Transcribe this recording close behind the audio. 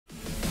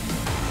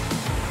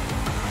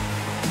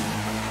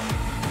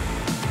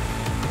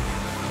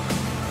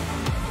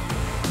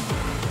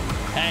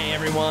Hey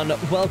everyone,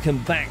 welcome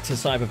back to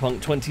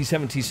Cyberpunk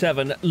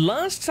 2077.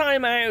 Last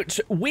time out,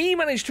 we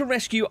managed to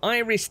rescue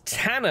Iris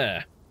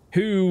Tanner,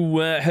 who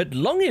had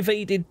long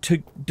evaded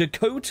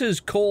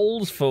Dakota's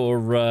calls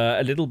for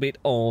a little bit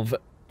of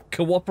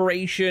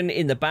cooperation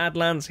in the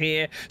Badlands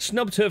here,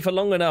 snubbed her for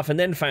long enough, and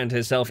then found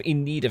herself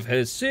in need of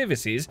her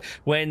services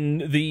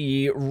when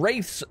the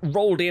Wraiths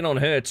rolled in on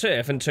her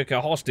turf and took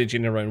her hostage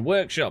in her own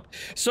workshop.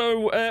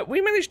 So we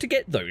managed to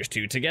get those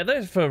two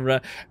together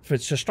to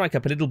strike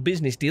up a little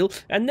business deal,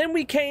 and then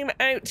we came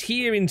out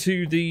here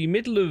into the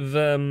middle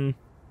of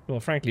well,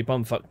 frankly,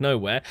 bumfuck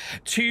nowhere,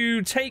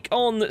 to take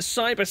on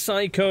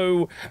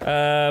Cyberpsycho,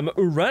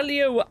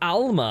 Aurelio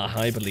Alma,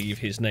 I believe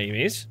his name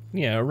is.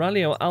 Yeah,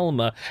 Aurelio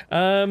Alma.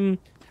 An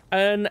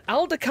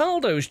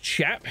Aldecaldo's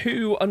chap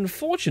who,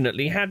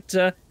 unfortunately,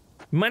 had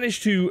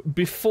managed to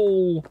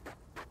befall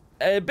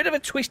a bit of a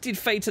twisted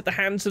fate at the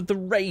hands of the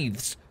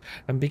Wraiths.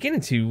 I'm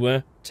beginning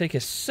to take a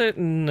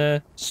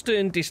certain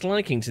stern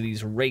disliking to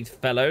these Wraith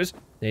fellows.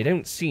 They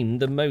don't seem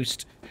the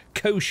most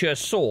kosher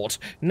sort.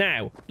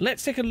 Now,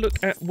 let's take a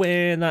look at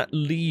where that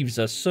leaves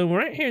us. So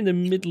we're out here in the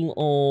middle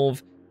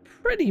of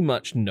pretty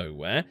much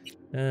nowhere.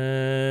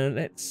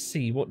 Let's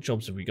see, what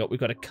jobs have we got?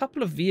 We've got a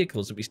couple of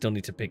vehicles that we still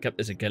need to pick up.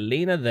 There's a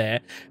Galena there,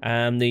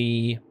 and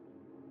the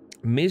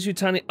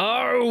Mizutani...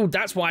 Oh,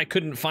 that's why I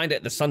couldn't find it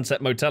at the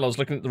Sunset Motel. I was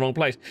looking at the wrong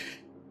place.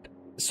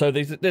 So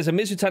there's a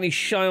Mizutani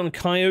Cheyenne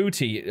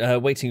Coyote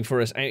waiting for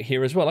us out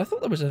here as well. I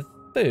thought there was a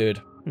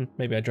third.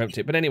 Maybe I dreamt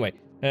it. But anyway,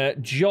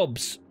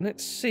 jobs.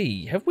 Let's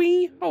see. Have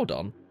we... Hold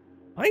on.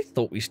 I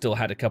thought we still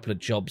had a couple of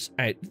jobs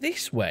out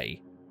this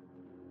way.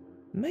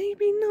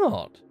 Maybe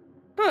not.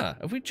 Huh,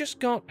 have we just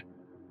got...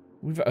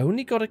 We've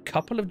only got a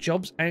couple of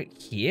jobs out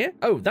here?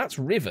 Oh, that's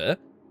River.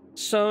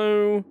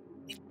 So...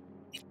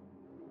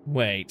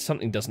 Wait,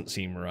 something doesn't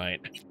seem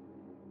right.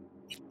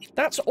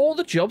 That's all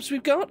the jobs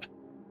we've got?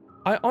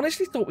 I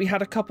honestly thought we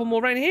had a couple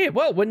more around here.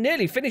 Well, we're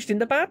nearly finished in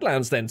the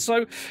Badlands then.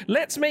 So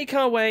let's make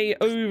our way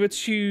over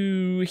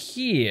to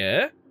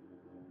here.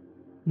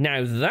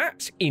 Now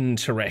that's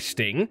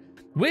interesting.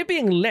 We're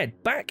being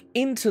led back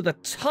into the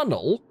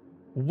tunnel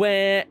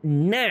where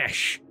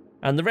Nash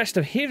and the rest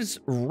of his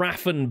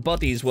Raffen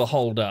buddies will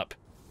hold up.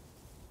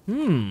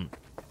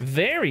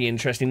 Very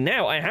interesting.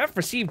 Now, I have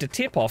received a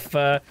tip-off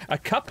a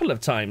couple of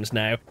times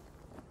now.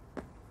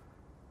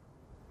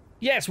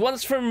 Yes,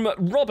 once from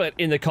Robert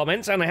in the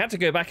comments, and I had to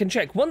go back and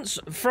check. Once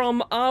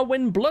from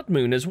Arwen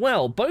Bloodmoon as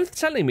well, both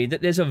telling me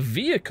that there's a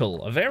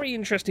vehicle, a very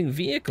interesting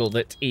vehicle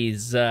that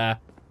is, let's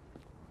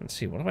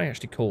see, what have I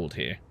actually called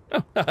here?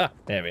 Oh,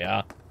 there we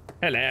are.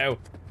 Hello.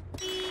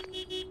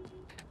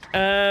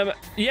 Yeah,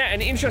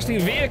 an interesting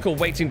vehicle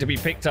waiting to be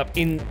picked up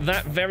in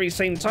that very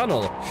same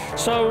tunnel.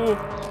 So,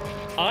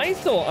 I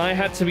thought I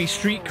had to be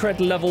street cred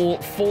level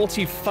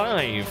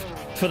 45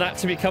 for that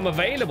to become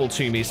available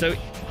to me, so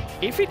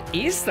if it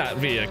is that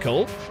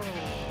vehicle,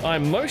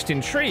 I'm most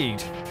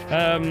intrigued.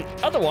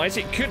 Otherwise,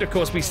 it could, of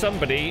course, be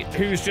somebody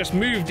who's just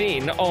moved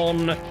in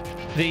on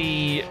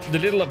the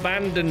little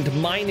abandoned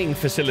mining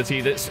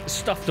facility that's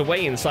stuffed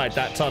away inside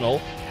that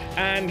tunnel,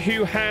 and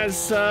who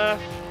has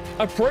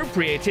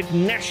appropriated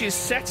Nash's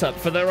setup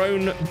for their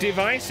own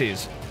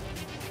devices.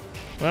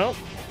 Well,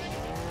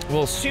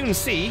 we'll soon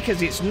see,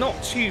 because it's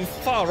not too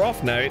far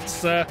off now.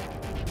 It's,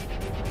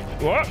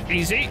 what?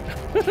 Easy.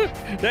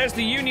 There's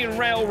the Union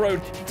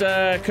Railroad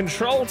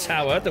control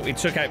tower that we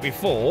took out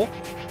before.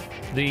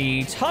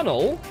 The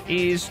tunnel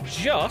is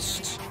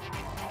just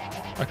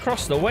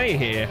across the way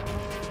here.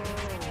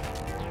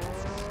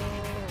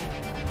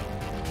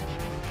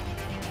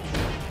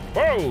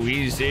 Whoa,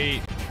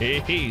 easy.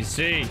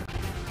 Easy.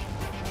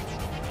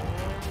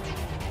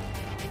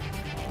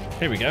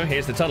 Here we go.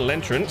 Here's the tunnel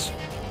entrance.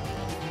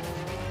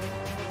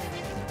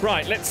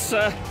 Right, let's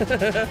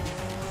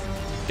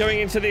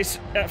going into this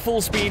at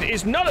full speed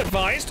is not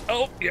advised.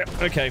 Oh, yeah,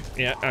 okay,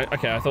 yeah,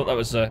 okay. I thought that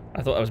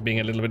was being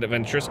a little bit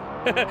adventurous.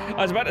 I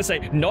was about to say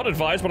not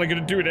advised, but I'm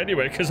going to do it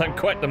anyway because I'm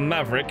quite the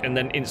maverick, and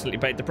then instantly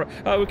paid the price.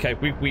 Oh, okay.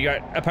 We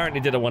apparently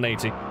did a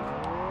 180.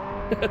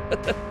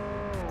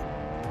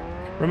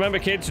 Remember,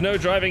 kids, no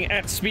driving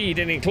at speed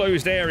in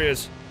enclosed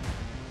areas.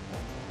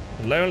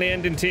 Lonely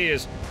end in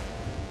tears.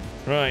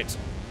 Right.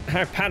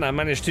 How Panna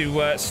managed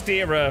to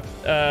steer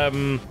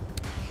a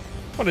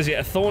what is it,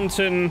 a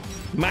Thornton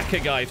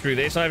Maca guy through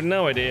this? I have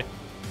no idea.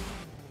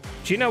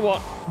 Do you know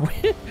what?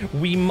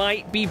 We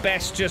might be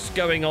best just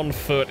going on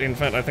foot. In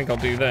fact, I think I'll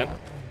do that.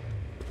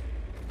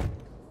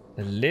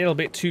 A little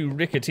bit too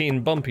rickety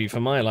and bumpy for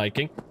my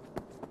liking.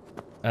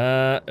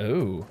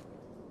 Oh.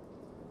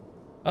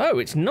 Oh,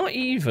 it's not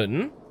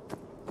even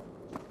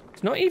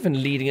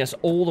leading us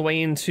all the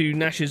way into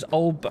Nash's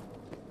old...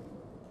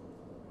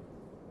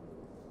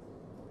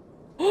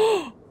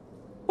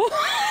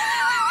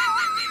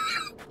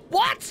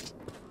 What?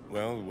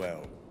 Well,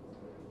 well.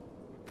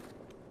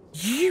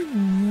 You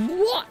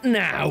what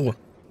now?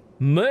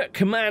 Murk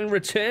Man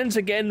returns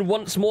again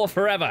once more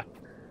forever.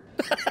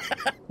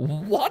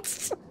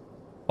 What?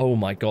 Oh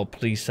my god,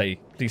 please say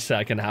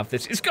I can have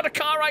this. It's got a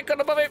car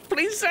icon above it.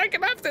 Please say I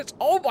can have this.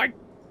 Oh my...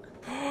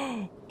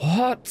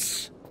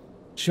 What?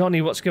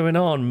 Johnny, what's going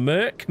on?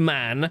 Murk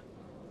Man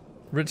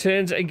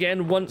returns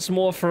again once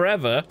more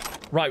forever.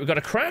 Right, we've got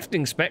a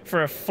crafting spec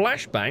for a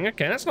flashbang.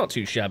 Okay, that's not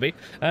too shabby.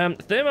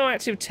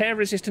 Thermoactive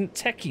tear-resistant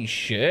techie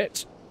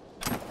shirt.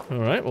 All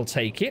right, we'll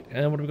take it. What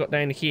have we got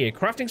down here?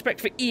 Crafting spec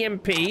for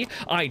EMP.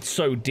 I'd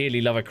so dearly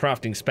love a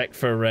crafting spec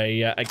for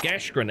a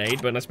gas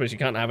grenade, but I suppose you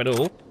can't have it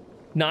all.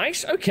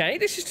 Nice. Okay,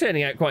 this is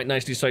turning out quite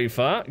nicely so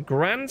far.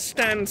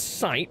 Grandstand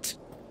sight.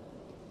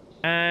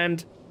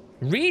 And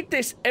read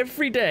this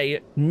every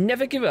day.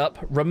 Never give up.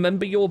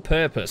 Remember your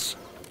purpose.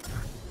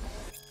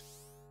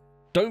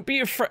 Don't be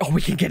afraid. Oh,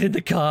 we can get in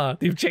the car.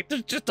 The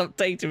objective's just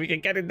updated. We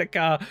can get in the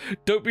car.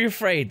 Don't be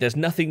afraid. There's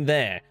nothing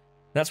there.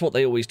 That's what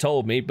they always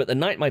told me, but the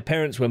night my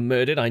parents were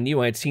murdered, I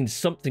knew I had seen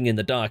something in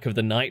the dark of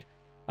the night.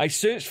 I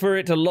searched for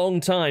it a long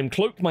time,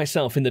 cloaked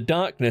myself in the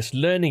darkness,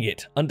 learning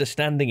it,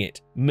 understanding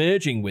it,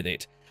 merging with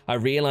it. I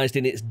realized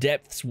in its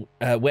depths,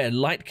 where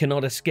light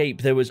cannot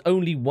escape, there was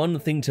only one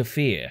thing to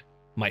fear.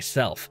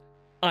 Myself.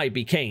 I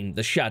became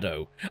the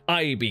shadow.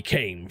 I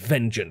became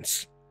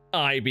vengeance.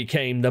 I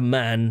became the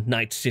man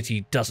Night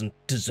City doesn't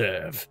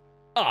deserve.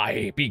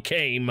 I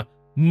became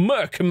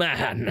Murk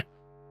Man.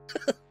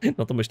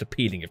 Not the most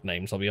appealing of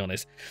names, I'll be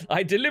honest.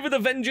 I deliver the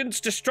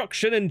vengeance,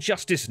 destruction, and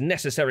justice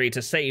necessary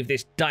to save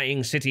this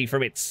dying city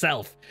from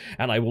itself,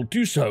 and I will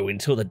do so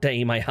until the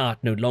day my heart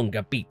no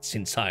longer beats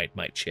inside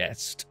my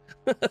chest.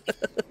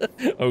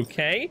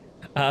 Okay.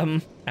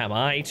 Am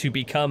I to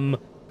become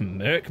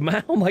Murk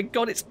Man? Oh my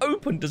god, it's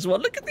opened as well.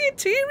 Look at the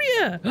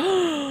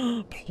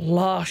interior.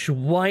 Plush,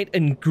 white,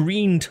 and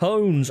green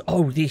tones.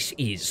 Oh, this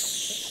is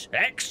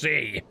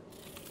sexy.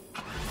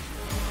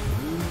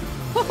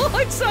 Oh,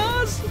 it's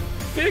ours!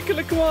 Vehicle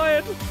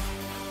acquired!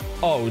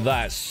 Oh,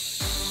 that's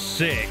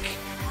sick.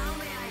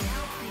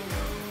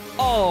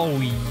 Oh,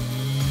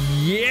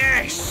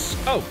 yes!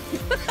 Oh.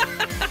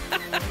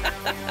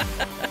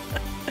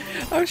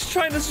 I was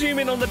trying to zoom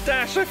in on the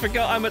dash. I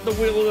forgot I'm at the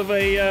wheel of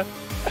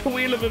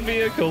a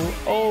vehicle.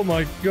 Oh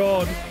my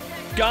god.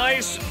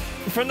 Guys,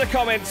 from the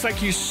comments,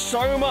 thank you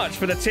so much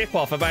for the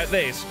tip-off about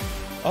this.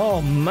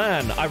 Oh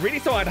man, I really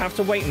thought I'd have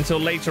to wait until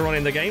later on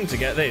in the game to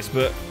get this,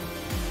 but...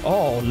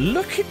 Oh,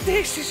 look at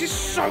this. This is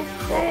so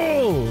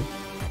cool.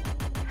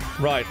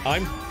 Right,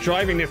 I'm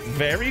driving this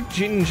very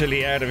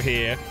gingerly out of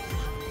here.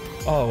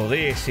 Oh,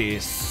 this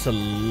is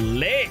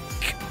slick.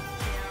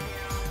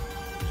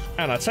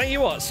 And I'll tell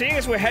you what, seeing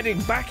as we're heading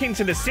back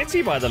into the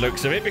city by the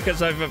looks of it,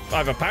 because I've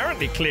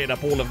apparently cleared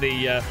up all of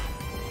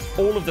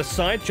the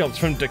side jobs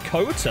from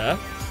Dakota,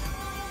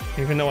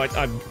 even though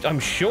I'm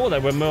sure there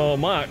were more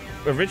marked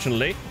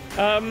originally.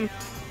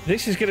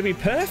 This is going to be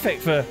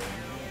perfect for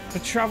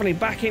traveling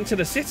back into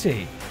the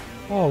city.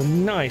 Oh,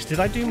 nice.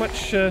 Did I do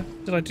much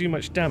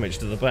damage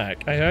to the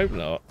back? I hope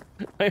not.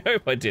 I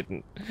hope I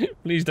didn't.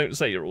 Please don't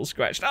say you're all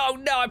scratched. Oh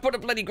no, I put a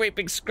bloody great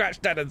big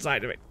scratch down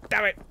inside of it.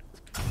 Damn it.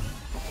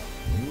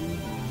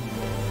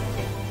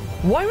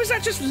 Why was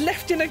that just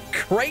left in a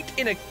crate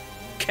in a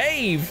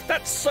cave?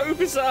 That's so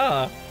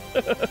bizarre.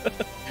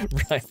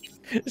 Right,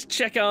 let's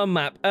check our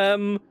map.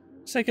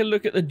 Let's take a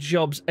look at the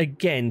jobs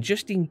again,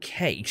 just in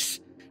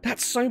case.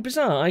 That's so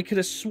bizarre. I could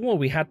have swore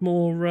we had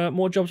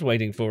more jobs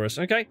waiting for us.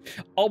 Okay,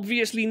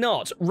 obviously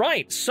not.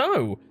 Right,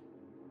 so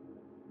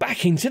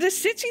back into the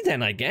city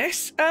then, I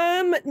guess.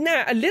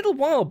 Now, a little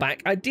while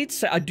back, I did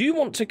say I do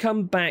want to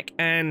come back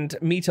and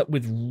meet up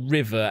with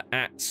River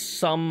at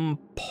some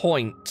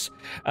point.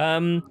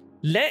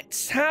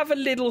 Let's have a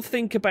little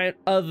think about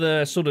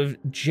other sort of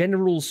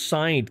general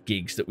side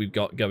gigs that we've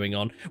got going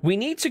on. We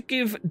need to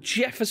give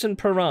Jefferson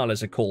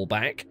Perales a call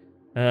back.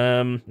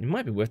 It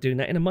might be worth doing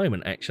that in a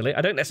moment, actually.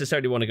 I don't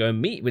necessarily want to go and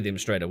meet with him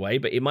straight away,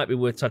 but it might be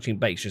worth touching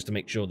base just to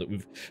make sure that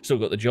we've still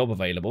got the job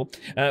available.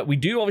 We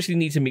do obviously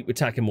need to meet with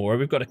Takamura.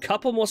 We've got a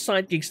couple more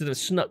side gigs that have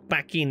snuck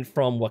back in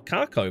from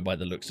Wakako by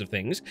the looks of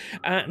things,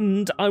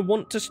 and I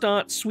want to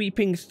start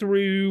sweeping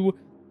through.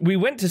 We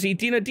went to see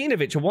Dino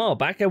Dinovic a while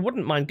back. I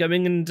wouldn't mind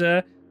going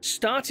and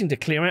starting to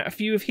clear out a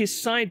few of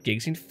his side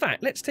gigs. In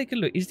fact, let's take a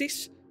look. Is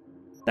this...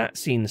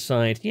 That's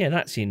inside. Yeah,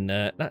 that's in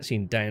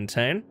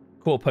downtown.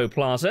 Corpo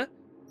Plaza.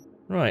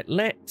 Right,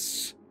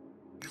 let's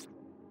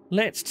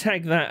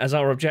tag that as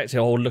our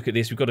objective. Oh, look at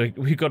this.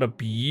 We've got a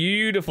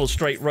beautiful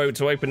straight road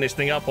to open this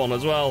thing up on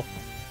as well.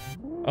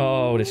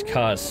 Oh, this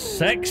car's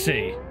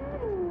sexy.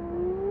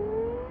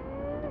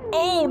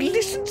 Oh,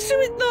 listen to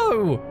it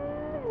though.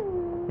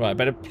 Right,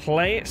 better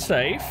play it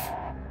safe.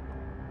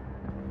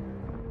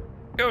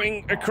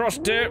 Going across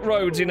dirt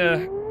roads in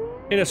a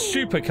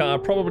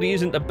supercar probably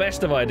isn't the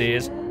best of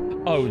ideas.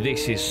 Oh,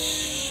 this is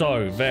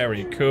so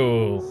very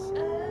cool.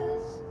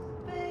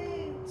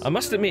 I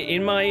must admit,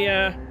 in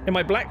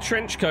my black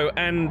trench coat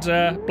and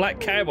black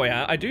cowboy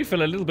hat, I do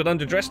feel a little bit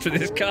underdressed for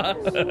this car.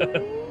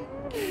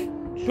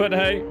 But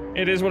hey,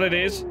 it is what it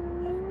is.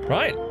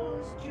 Right,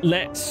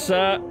 let's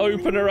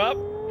open her up.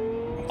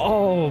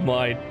 Oh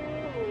my...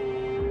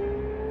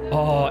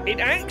 Oh, it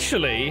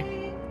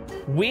actually,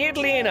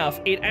 weirdly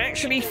enough, it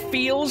actually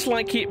feels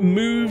like it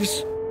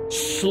moves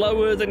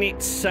slower than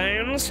it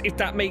sounds, if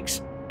that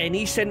makes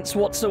any sense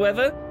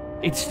whatsoever.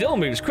 It still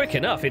moves quick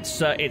enough.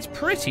 It's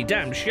pretty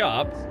damn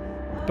sharp.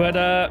 But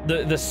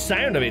the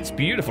sound of it's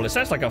beautiful. It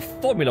sounds like a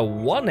Formula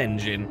 1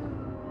 engine.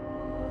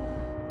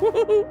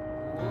 Woohoo!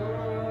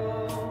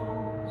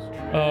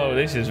 Oh,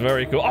 this is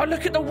very cool. Oh,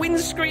 look at the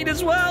windscreen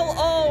as well.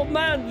 Oh,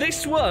 man,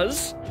 this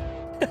was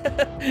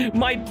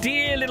my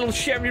dear little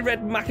cherry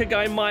red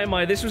Makagai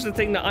My. This was the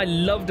thing that I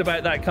loved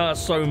about that car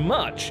so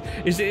much,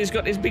 is that it's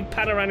got this big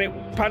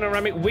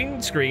panoramic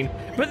windscreen,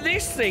 but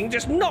this thing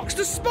just knocks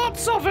the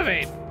spots off of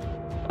it.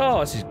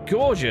 Oh, this is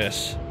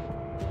gorgeous.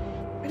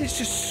 And it's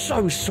just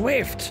so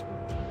swift.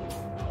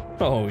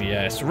 Oh,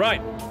 yes,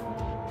 right.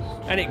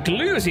 And it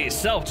glues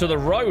itself to the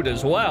road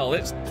as well.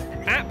 It's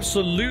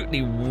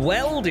absolutely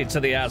welded to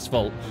the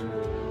asphalt.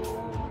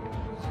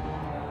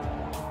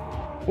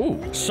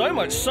 Ooh, so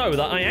much so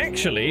that I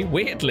actually,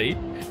 weirdly,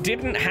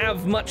 didn't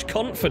have much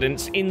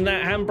confidence in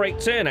that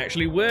handbrake turn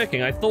actually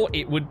working. I thought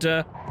it would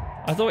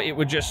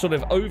just sort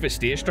of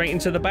oversteer straight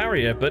into the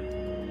barrier, but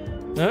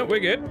no, we're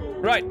good.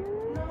 Right,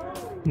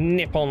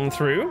 nip on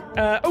through.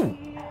 Oh,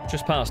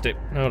 just past it.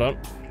 Hold on.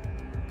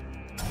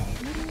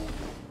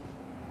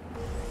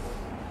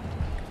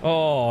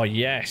 Oh,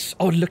 yes.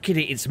 Oh, look at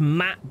it. It's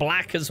matte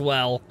black as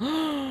well.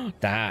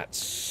 That's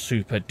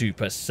super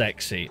duper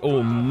sexy.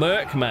 Oh,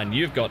 Murk Man,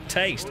 you've got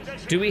taste.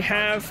 Do we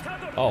have...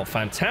 Oh,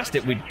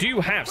 fantastic. We do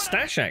have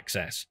stash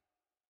access.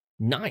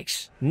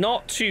 Nice.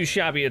 Not too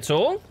shabby at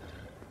all.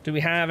 Do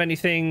we have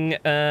anything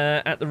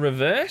at the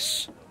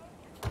reverse?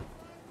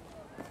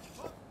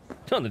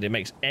 Not that it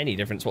makes any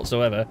difference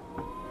whatsoever.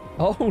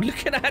 Oh,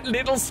 look at that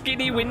little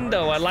skinny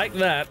window. I like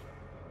that.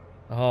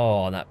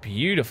 Oh, that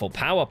beautiful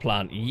power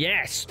plant.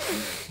 Yes.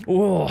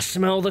 Oh,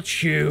 smell the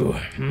chew.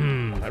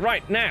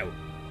 Right, now.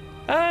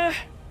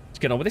 Let's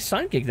get on with this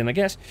side gig then, I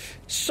guess.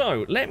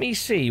 So, let me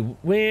see.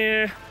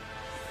 Where...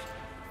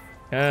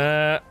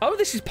 oh,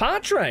 this is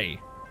Padre.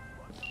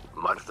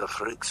 Marta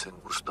Frakes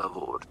and Gustavo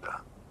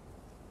Orta.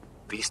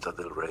 Vista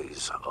del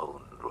Rey's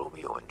own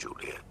Romeo and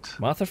Juliet.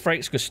 Martha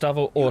Frakes,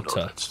 Gustavo Orta. You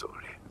know that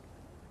story.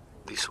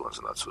 This one's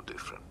not so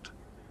different.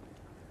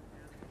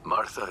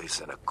 Martha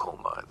is in a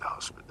coma at the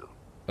hospital.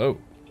 Oh.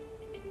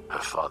 Her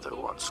father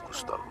wants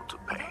Gustavo to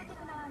pay.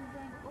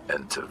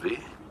 Enter V.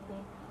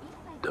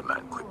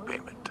 Demand quick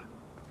payment.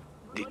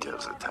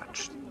 Details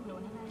attached.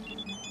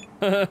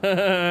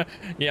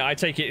 Yeah, I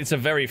take it it's a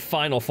very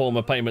final form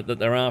of payment that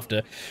they're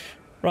after.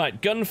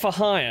 Right, gun for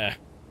hire.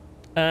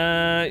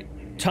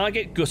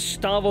 Target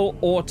Gustavo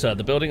Orta,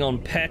 the building on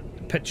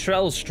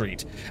Petrel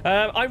Street.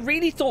 I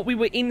really thought we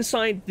were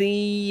inside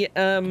the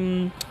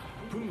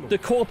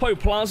Corpo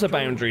Plaza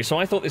boundary, so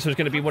I thought this was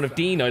going to be one of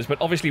Dino's, but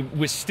obviously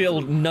we're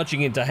still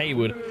nudging into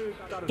Haywood.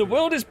 The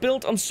world is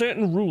built on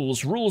certain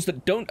rules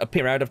that don't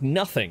appear out of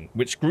nothing,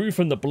 which grew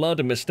from the blood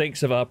and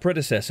mistakes of our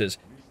predecessors.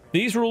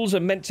 These rules are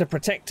meant to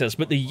protect us,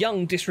 but the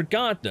young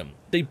disregard them.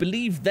 They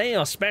believe they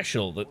are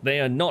special, that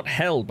they are not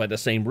held by the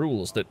same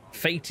rules, that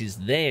fate is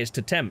theirs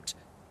to tempt.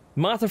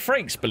 Martha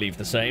Frakes believed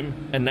the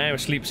same, and now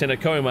sleeps in a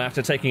coma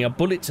after taking a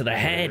bullet to the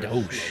head.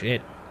 Oh,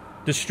 shit.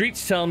 The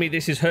streets tell me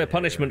this is her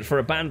punishment for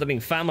abandoning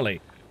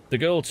family. The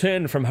girl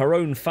turned from her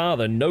own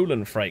father,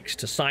 Nolan Frakes,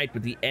 to side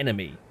with the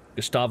enemy,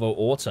 Gustavo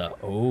Orta.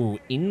 Oh,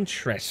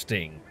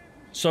 interesting.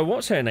 So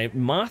what's her name?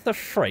 Martha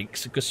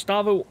Frakes.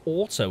 Gustavo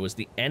Orta was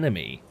the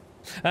enemy.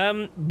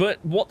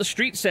 But what the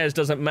street says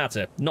doesn't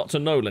matter. Not to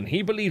Nolan.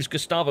 He believes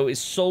Gustavo is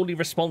solely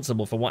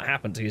responsible for what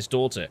happened to his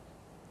daughter.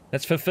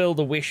 Let's fulfill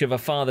the wish of a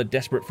father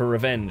desperate for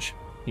revenge.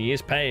 He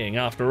is paying,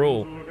 after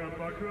all.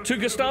 To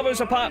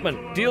Gustavo's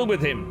apartment. Deal with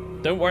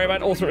him. Don't worry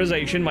about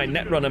authorization. My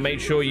netrunner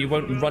made sure you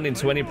won't run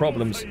into any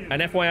problems.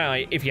 And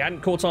FYI, if you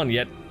hadn't caught on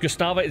yet,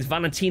 Gustavo is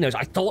Valentino's.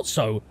 I thought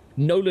so.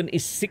 Nolan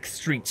is 6th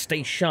Street.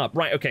 Stay sharp.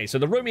 Right, okay, so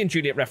the Romeo and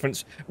Juliet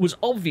reference was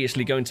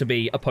obviously going to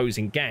be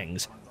opposing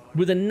gangs.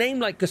 With a name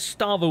like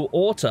Gustavo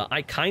Orta,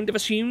 I kind of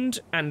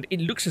assumed, and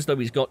it looks as though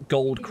he's got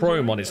gold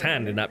chrome on his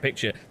hand in that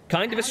picture,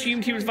 kind of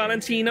assumed he was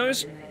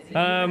Valentino's.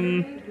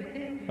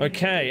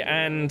 Okay,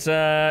 and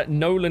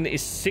Nolan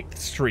is 6th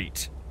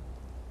Street.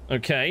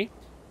 Okay.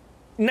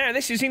 Now,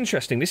 this is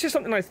interesting. This is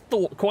something I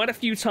thought quite a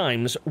few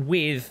times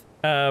with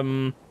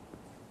Wakako.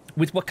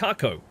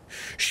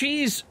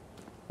 She's,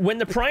 when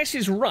the price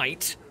is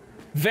right,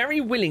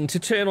 very willing to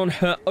turn on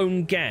her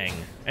own gang.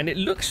 And it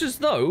looks as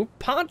though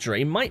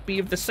Padre might be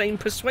of the same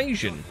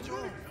persuasion.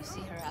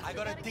 I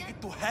got a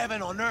ticket to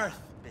heaven on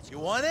earth. You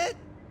want it?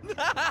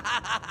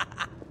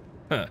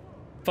 Huh.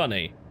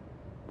 Funny.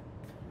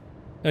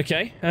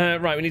 Okay,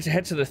 right, we need to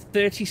head to the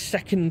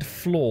 32nd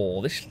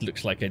floor. This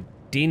looks like a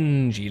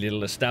dingy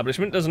little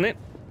establishment, doesn't it?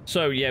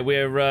 So, yeah,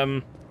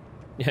 we're,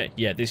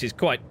 yeah, this is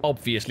quite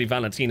obviously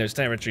Valentino's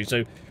territory,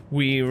 so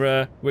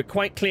we're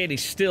quite clearly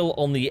still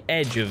on the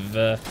edge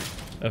of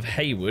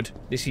Haywood.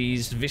 This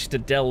is Vista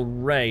del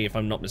Rey, if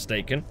I'm not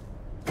mistaken.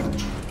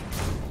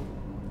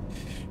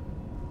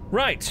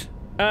 Right,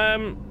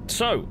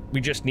 so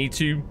we just need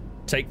to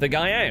take the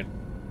guy out.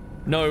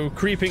 No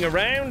creeping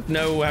around,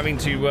 no having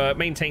to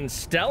maintain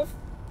stealth.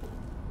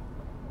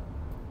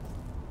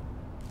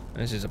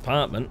 There's his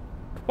apartment.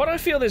 Why do I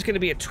feel there's going to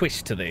be a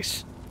twist to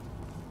this?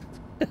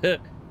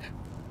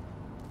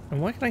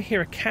 And why can I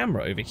hear a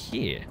camera over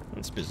here?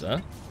 That's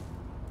bizarre.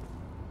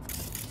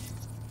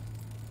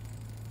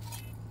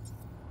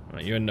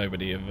 Right, you're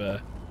nobody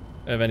of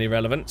any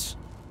relevance.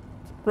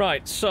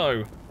 Right,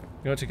 so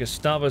go to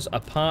Gustavo's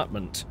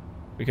apartment.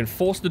 We can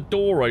force the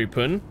door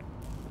open,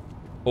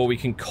 or we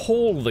can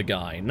call the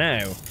guy. Now,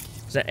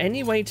 is there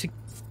any way to...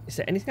 Is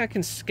there anything I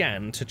can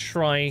scan to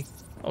try...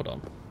 Hold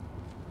on.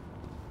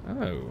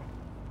 Oh.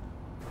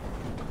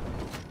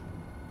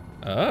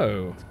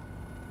 Oh.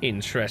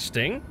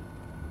 Interesting.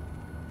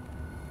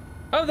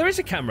 Oh, there is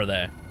a camera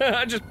there.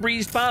 I just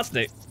breezed past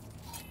it.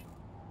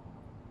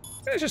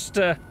 Let's just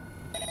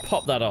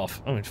pop that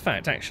off. Oh, in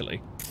fact, actually.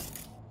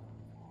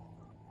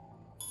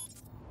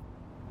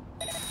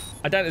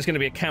 I doubt there's going to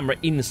be a camera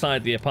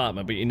inside the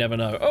apartment, but you never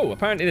know. Oh,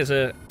 apparently there's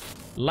a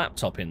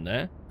laptop in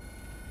there.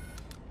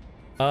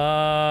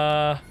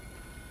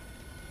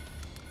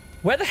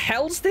 Where the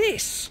hell's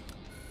this?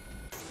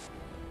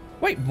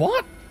 Wait,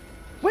 what?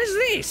 Where's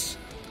this?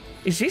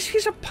 Is this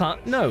his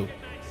apartment? No.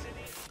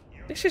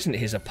 This isn't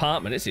his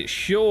apartment, is it?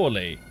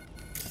 Surely.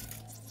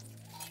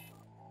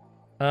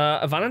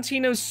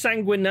 Valentino's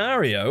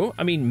Sanguinario.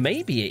 I mean,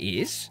 maybe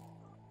it is.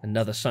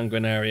 Another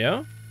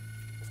Sanguinario.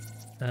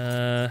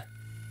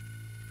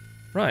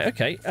 Right,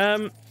 okay.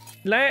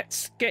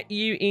 Let's get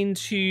you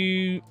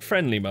into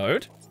friendly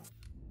mode.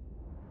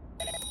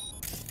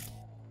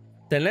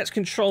 Then let's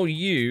control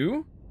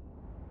you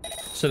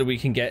so that we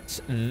can get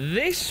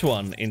this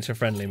one into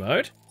friendly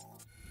mode.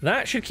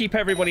 That should keep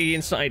everybody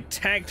inside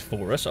tagged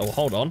for us. Oh,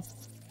 hold on.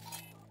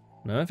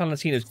 No,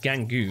 Valentino's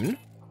Gangoon.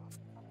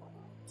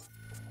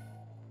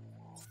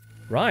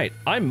 Right,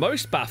 I'm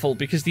most baffled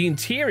because the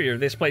interior of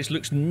this place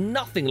looks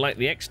nothing like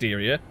the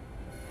exterior.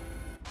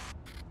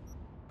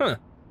 Huh.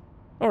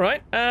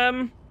 Alright,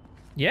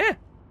 yeah.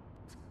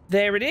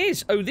 There it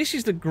is. Oh, this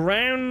is the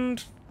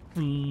ground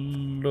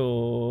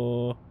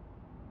floor.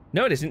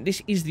 No, it isn't.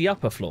 This is the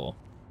upper floor.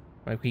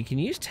 Right, we can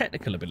use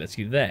technical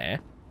ability there.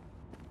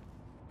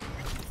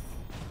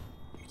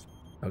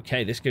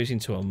 Okay, this goes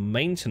into a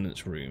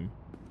maintenance room.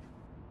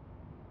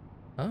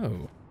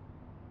 Oh.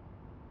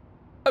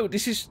 Oh,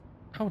 this is...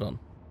 Hold on.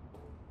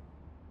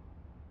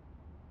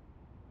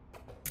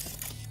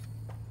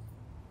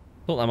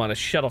 Thought I might have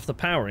shut off the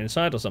power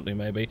inside or something,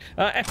 maybe.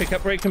 Epic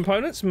upgrade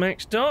components,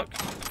 max dock.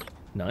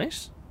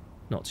 Nice.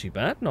 Not too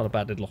bad. Not a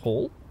bad little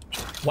haul.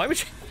 Why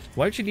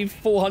would you need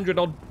 400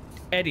 odd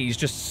eddies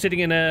just sitting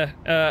in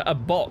a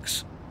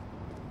box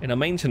in a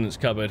maintenance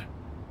cupboard?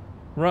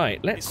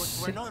 Right, let's...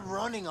 Because we're not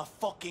running a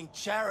fucking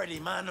charity,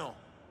 mano.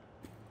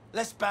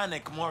 Let's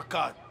panic, Murk.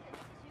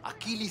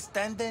 Achilles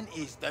tendon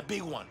is the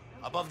big one,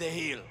 above the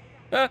heel.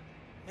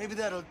 Maybe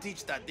that'll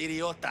teach that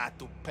idiota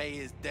to pay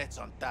his debts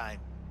on time.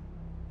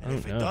 And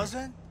if it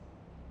doesn't,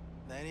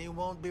 then he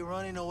won't be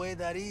running away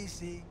that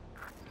easy.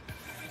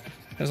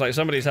 Looks like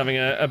somebody's having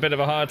a bit of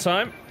a hard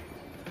time.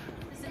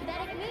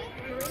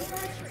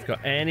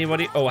 Got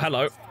anybody? Oh,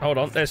 hello. Hold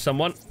on, there's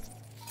someone.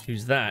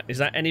 Who's that? Is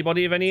that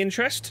anybody of any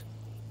interest?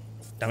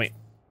 Damn it.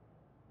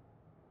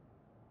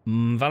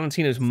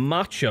 Valentino's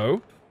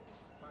Macho.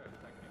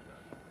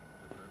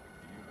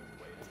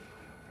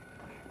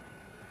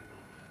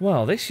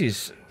 Well, this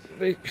is...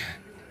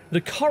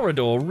 The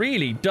corridor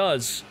really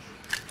does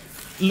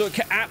look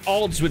at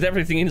odds with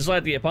everything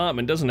inside the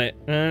apartment, doesn't it?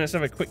 Let's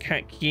have a quick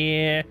hack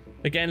here.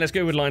 Again, let's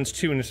go with lines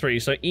 2 and 3.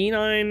 So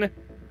E9...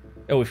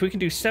 Oh, if we can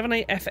do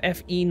 7A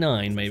FF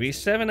E9, maybe.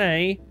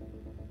 7A...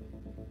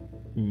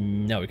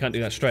 No, we can't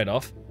do that straight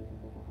off.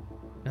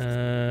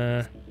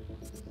 Have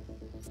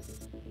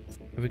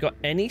we got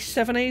any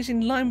 7As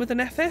in line with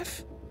an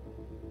FF?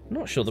 I'm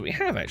not sure that we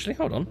have, actually.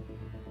 Hold on.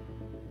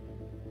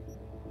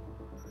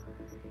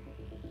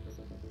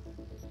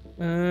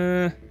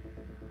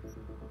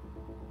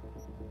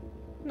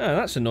 No,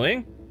 that's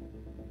annoying.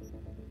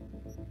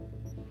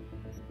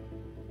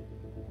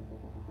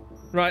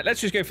 Right, let's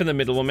just go for the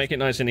middle. We'll make it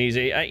nice and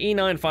easy.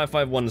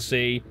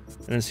 E9551C,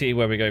 and then see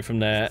where we go from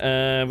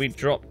there. We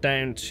drop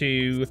down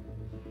to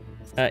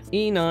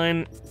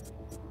E9.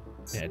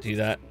 Yeah, do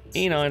that.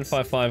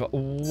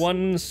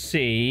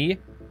 E9551C. Can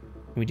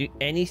we do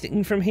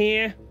anything from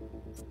here?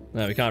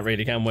 No, we can't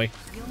really, can we?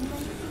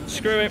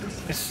 Screw it.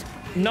 It's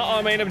not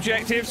our main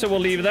objective, so we'll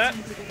leave that.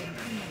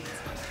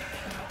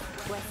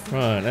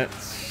 Right,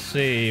 let's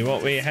see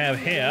what we have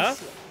here.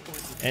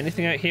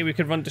 Anything out here we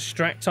could run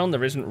distract on?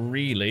 There isn't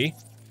really.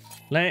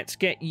 Let's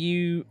get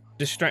you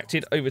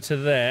distracted over to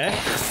there.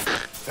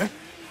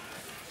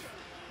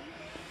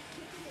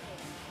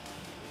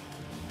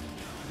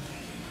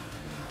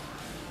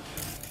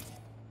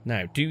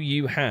 Now, do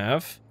you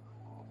have...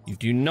 You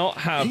do not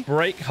have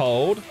break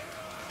hold.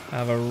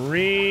 Have a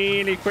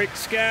really quick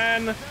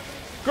scan.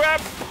 Grab!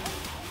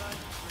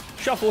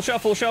 Shuffle,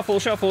 shuffle, shuffle,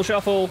 shuffle,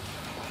 shuffle.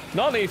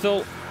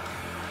 Non-lethal.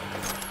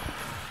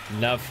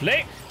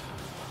 Lovely.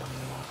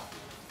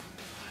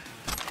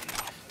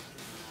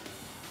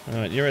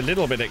 Alright, you're a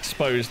little bit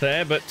exposed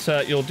there, but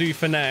you'll do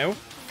for now.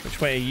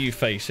 Which way are you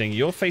facing?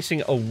 You're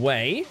facing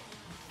away.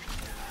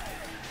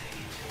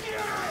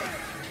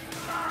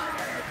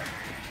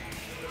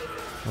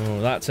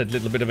 Oh, that's a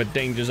little bit of a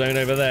danger zone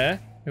over there.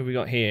 Who have we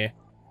got here?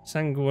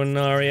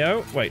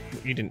 Sanguinario. Wait,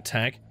 you didn't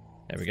tag.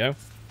 There we go.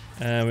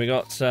 And we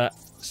got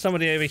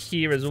somebody over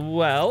here as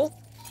well.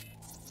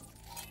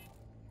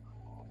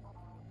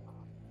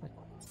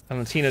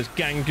 Valentino's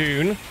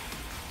Gangoon.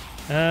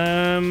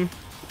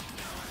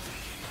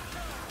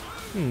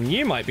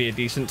 You might be a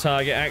decent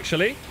target,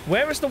 actually.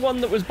 Where is the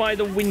one that was by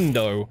the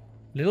window?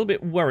 A little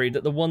bit worried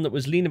that the one that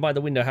was leaning by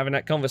the window having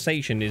that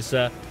conversation is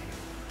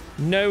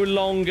no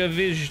longer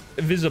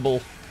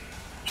visible.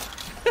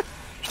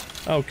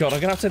 Oh god, I'm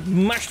gonna have to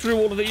mash through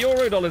all of the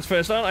euro dollars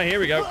first, aren't I? Here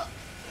we go.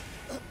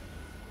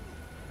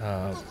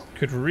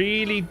 Could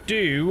really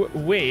do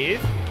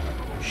with...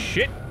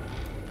 Shit.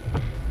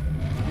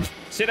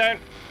 Sit down.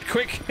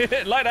 Quick.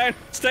 Lie down.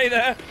 Stay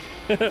there.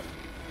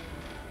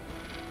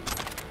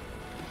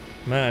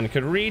 Man,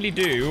 could really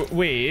do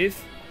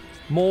with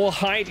more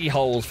hidey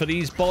holes for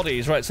these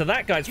bodies. Right, so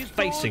that guy's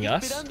facing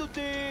us.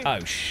 Oh,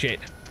 shit.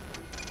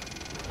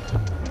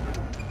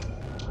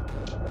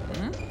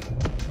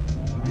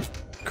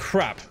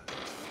 Crap.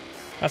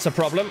 That's a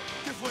problem.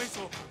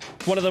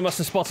 One of them must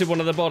have spotted one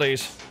of the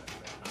bodies.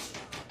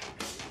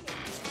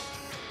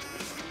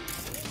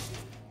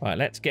 Right,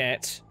 let's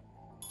get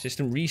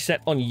system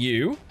reset on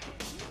you.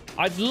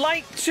 I'd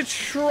like to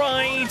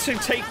try to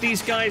take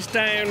these guys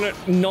down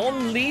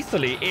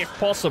non-lethally, if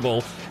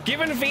possible.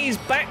 Given V's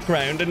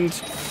background and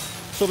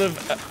sort of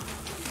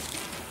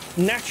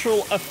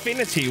natural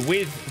affinity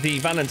with the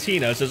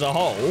Valentinos as a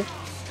whole.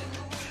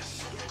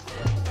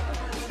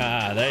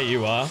 Ah, there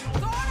you are.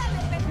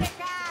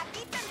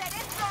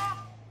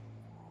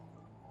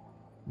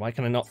 Why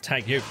can I not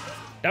tag you?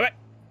 Do it!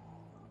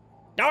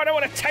 No, I don't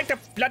want to tag the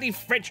bloody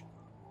fridge!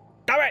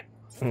 Do it!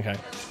 Okay.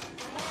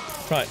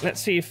 Right, let's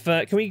see if...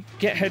 can we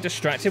get her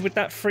distracted with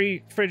that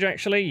fridge,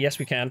 actually? Yes,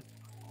 we can.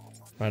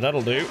 Right,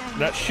 that'll do.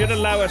 That should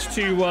allow us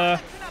to...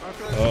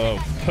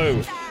 Oh,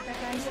 poo.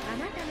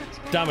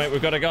 Damn it,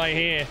 we've got a guy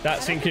here.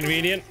 That's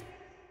inconvenient.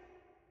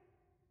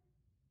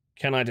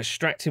 Can I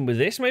distract him with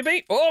this,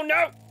 maybe? Oh,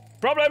 no!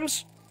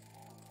 Problems!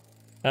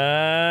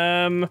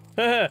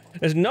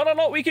 There's not a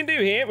lot we can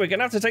do here. We're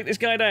gonna have to take this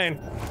guy down.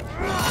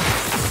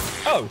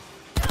 Oh!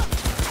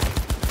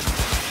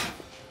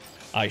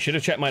 I should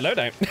have checked my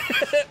loadout.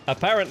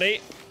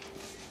 Apparently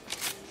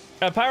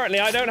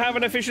I don't have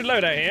an official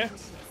loadout here.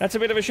 That's a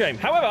bit of a shame.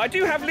 However, I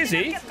do have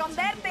Lizzie.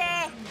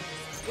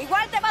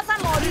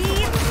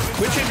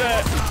 Which is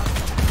a...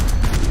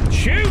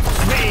 Shoot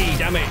me,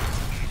 damn it.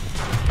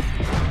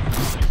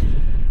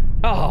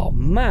 Oh,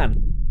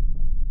 man.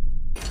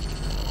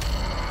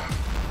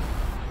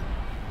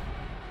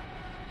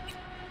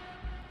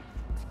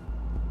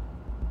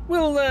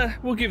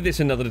 We'll give this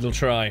another little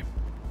try.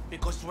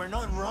 Because we're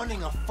not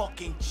running a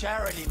fucking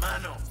charity,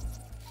 mano.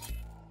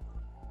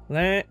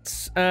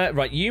 Let's...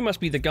 right, you must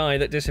be the guy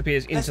that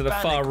disappears into the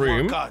far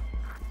room.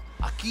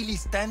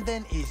 Achilles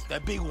tendon is the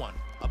big one,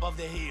 above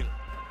the heel.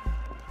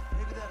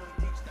 Maybe that'll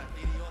teach that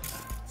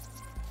idiota.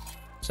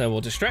 So we'll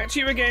distract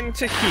you again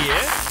to here.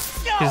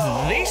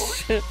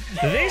 Because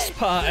this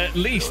part at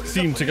least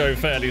seemed to go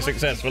fairly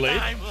successfully.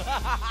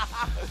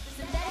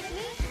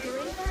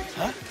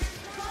 Huh?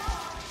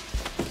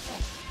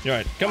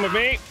 Alright, come with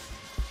me.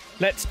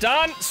 Let's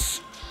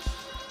dance!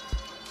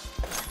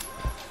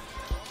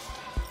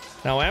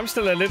 Now, I am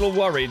still a little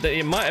worried that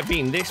it might have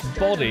been this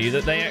body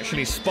that they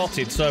actually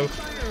spotted, so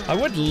I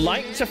would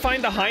like to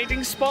find a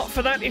hiding spot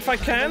for that if I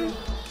can.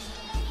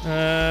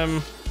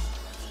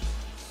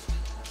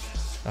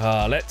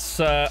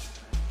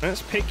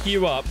 Let's pick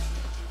you up.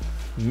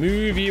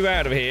 Move you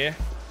out of here.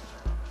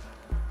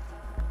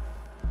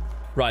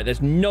 Right,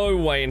 there's no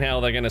way in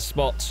hell they're going to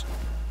spot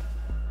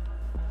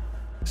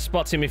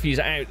him if he's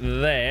out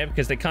there,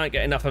 because they can't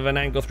get enough of an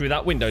angle through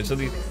that window, so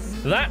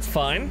that's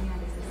fine.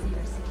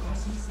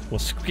 We'll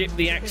skip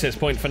the access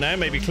point for now,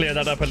 maybe clear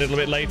that up a little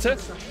bit later.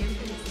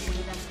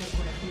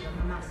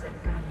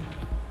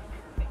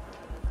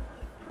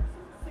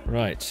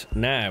 Right,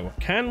 now,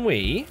 can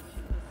we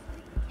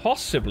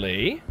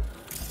possibly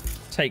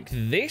take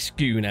this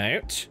goon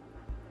out?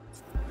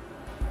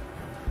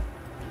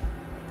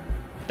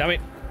 Damn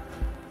it.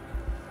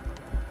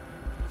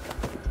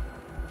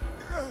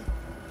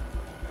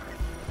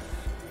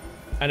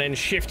 And then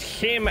shift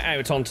him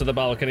out onto the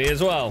balcony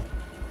as well.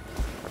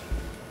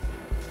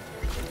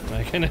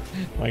 Am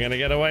I gonna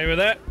get away with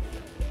that?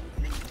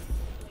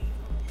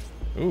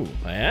 Ooh,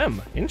 I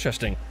am.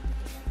 Interesting.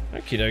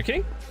 Okie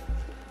dokie.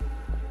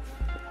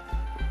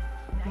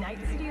 Night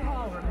City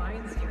Hall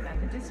reminds you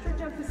that the District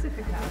of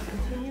Pacifica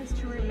continues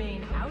to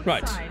remain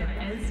outside of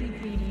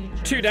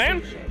NCPD. 2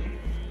 down.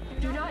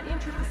 Do not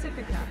enter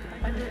Pacifica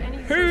under any...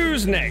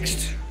 Who's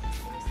next?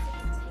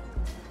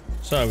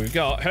 So we've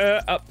got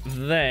her up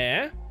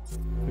there.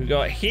 We've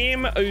got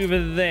him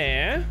over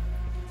there.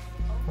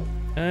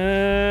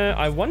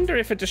 I wonder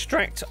if a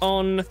distract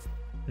on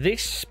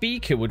this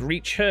speaker would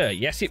reach her.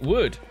 Yes, it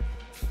would.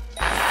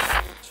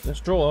 Let's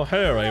draw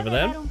her over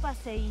there.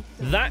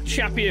 That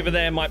chappie over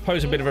there might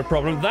pose a bit of a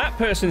problem. That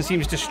person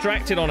seems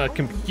distracted on a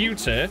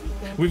computer.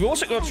 We've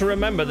also got to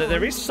remember that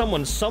there is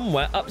someone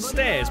somewhere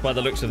upstairs by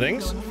the looks of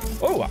things.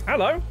 Oh,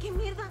 hello.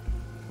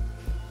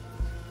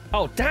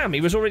 Oh, damn,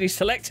 he was already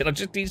selected. I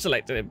just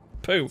deselected him.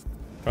 Pooh.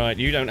 Right,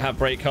 you don't have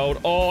break hold.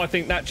 Oh, I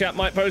think that chap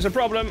might pose a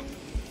problem.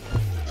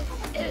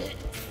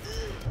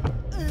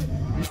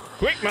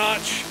 Quick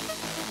march.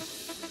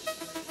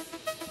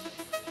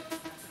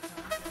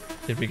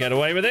 Did we get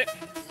away with it?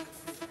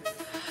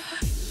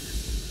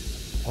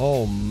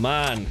 Oh,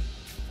 man.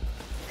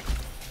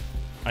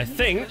 I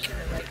think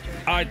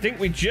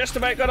we just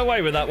about got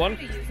away with that one.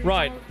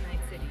 Right.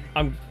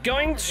 I'm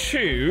going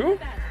to...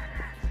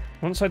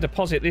 Once I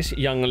deposit this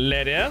young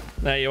lady...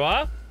 There you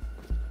are.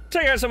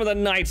 Take out some of the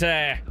night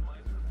air.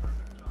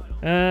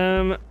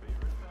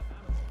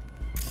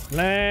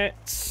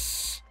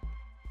 Let's...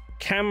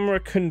 Camera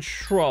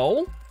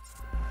control.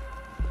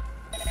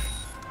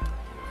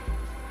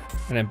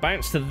 And then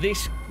bounce to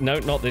this... No,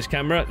 not this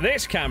camera.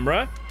 This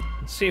camera.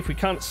 Let's see if we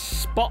can't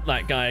spot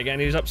that guy again.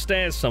 He's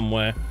upstairs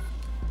somewhere.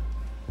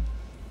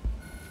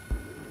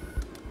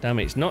 Damn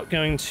it, he's not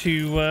going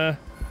to...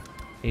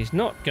 he's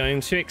not going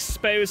to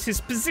expose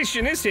his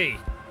position, is he?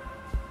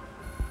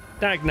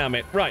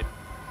 Dagnammit. Right.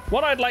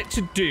 What I'd like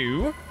to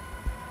do...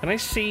 Can I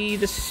see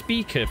the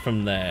speaker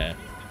from there?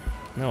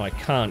 No, I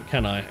can't,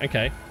 can I?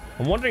 Okay.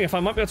 I'm wondering if I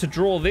might be able to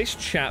draw this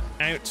chap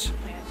out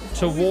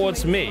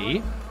towards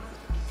me.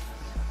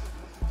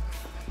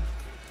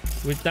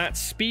 With that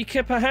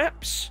speaker,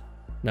 perhaps?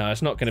 No,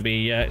 it's not going to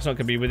be. It's not going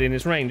to be within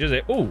his range, is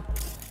it? Ooh.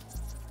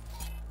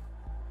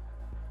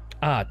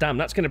 Ah, damn.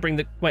 That's going to bring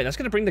the. Wait, that's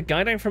going to bring the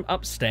guy down from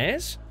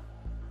upstairs.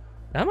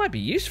 That might be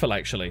useful,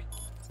 actually.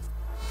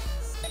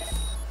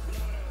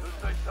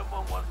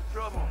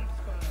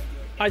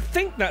 I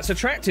think that's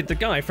attracted the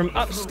guy from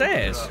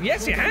upstairs.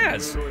 Yes, it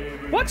has.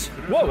 What?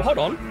 Whoa, hold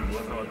on.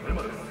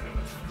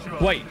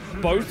 Wait,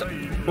 both.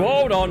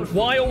 Hold on.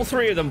 Why all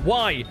three of them?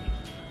 Why?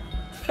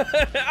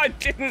 I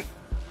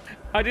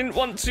didn't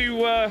want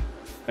to, I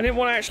didn't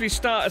want to actually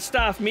start a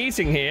staff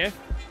meeting here.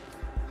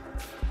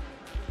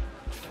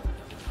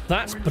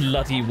 That's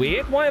bloody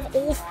weird. Why have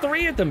all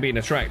three of them been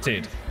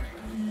attracted?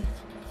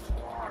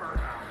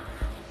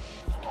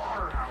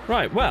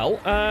 Right, well,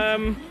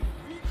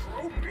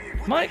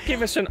 might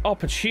give us an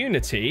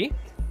opportunity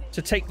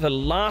to take the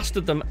last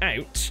of them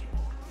out.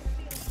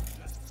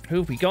 Who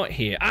have we got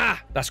here?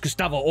 Ah, that's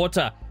Gustavo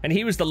Orta, and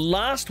he was the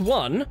last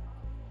one.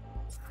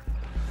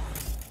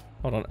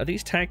 Hold on, are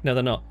these tagged? No,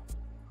 they're not.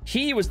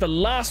 He was the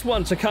last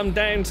one to come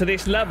down to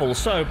this level,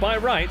 so by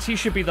rights, he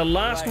should be the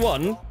last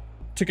one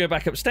to go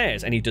back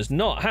upstairs, and he does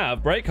not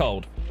have break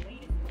hold.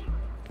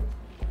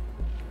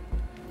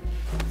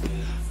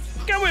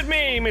 Go with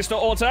me,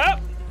 Mr. Orta.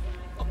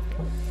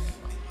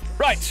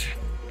 Right.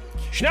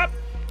 Schnapp.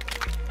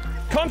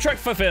 Contract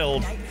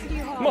fulfilled.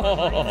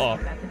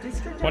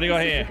 What do you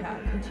got here?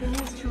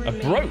 A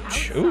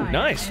brooch. Ooh,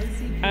 nice.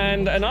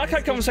 And an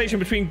archive conversation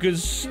between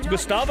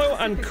Gustavo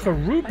and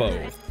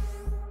Carubo.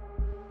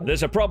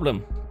 There's a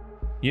problem.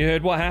 You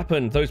heard what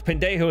happened. Those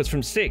pendejos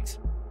from 6th.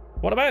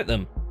 What about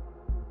them?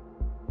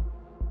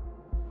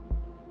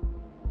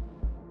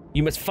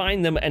 You must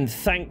find them and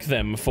thank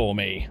them for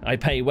me. I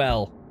pay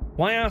well.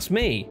 Why ask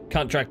me?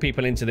 Can't drag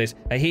people into this.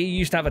 I hear you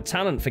used to have a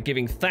talent for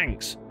giving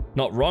thanks.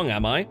 Not wrong,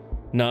 am I?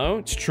 No,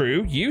 it's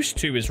true. Used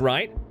to is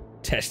right.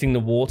 Testing the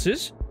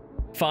waters?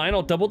 Fine,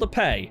 I'll double the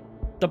pay.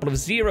 Double of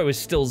 0 is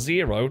still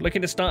 0.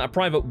 Looking to start a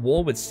private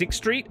war with 6th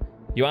Street?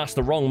 You asked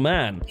the wrong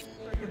man.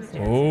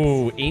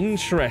 Oh,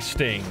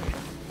 interesting.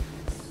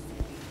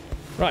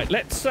 Right,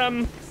 let's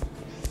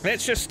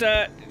just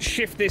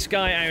shift this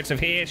guy out of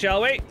here,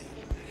 shall we?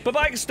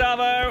 Bye-bye,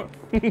 Gustavo.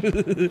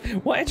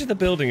 What edge of the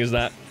building is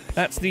that?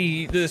 That's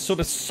the sort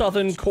of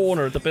southern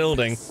corner of the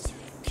building.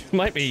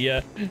 Might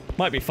be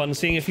fun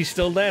seeing if he's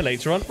still there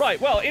later on.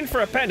 Right, well, in for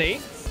a penny.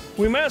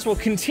 We may as well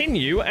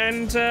continue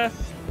and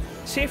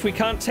see if we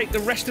can't take the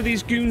rest of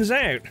these goons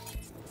out.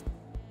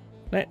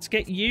 Let's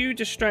get you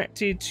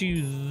distracted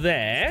to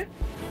there.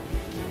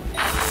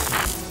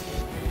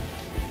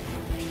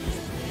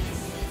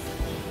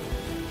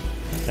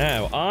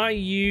 Now, are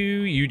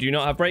you... You do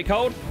not have break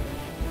hold?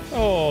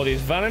 Oh,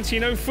 these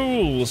Valentino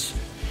fools.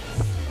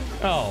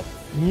 Oh,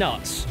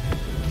 nuts.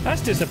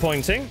 That's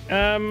disappointing.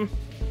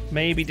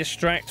 Maybe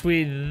distract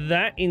with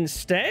that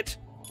instead?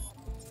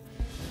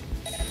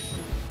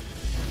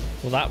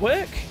 Will that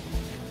work?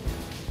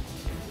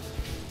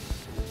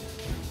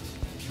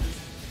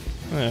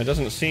 Oh, it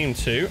doesn't seem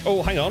to.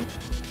 Oh, hang on.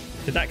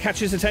 Did that catch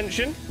his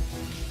attention?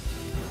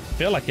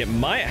 Feel like it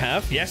might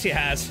have. Yes, it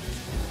has.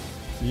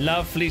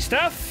 Lovely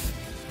stuff.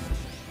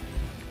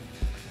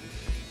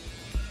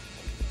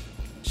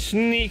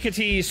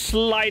 Sneakety,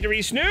 slidery,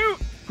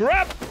 snoo.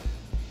 Grab.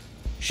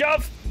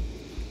 Shove.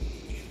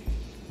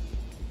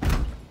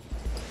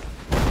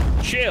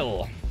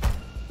 Chill.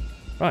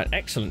 Right,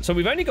 excellent. So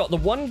we've only got the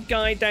one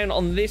guy down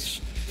on this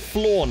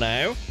floor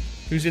now,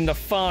 who's in the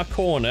far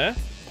corner.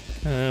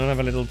 We'll have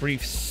a little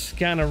brief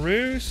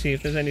scanneroo, see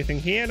if there's anything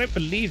here. I don't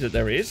believe that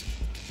there is.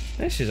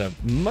 This is a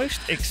most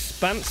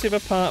expansive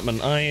apartment.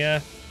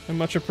 I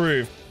much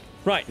approve.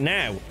 Right,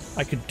 now,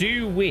 I could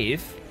do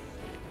with...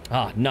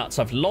 Ah, nuts.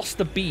 I've lost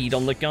the bead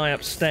on the guy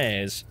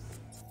upstairs.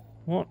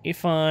 What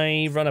if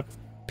I run a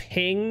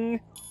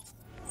ping?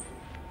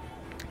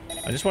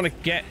 I just want to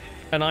get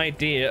an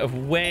idea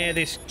of where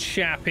this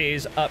chap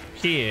is up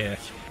here.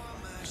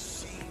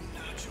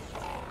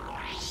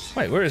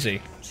 Wait, where is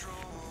he?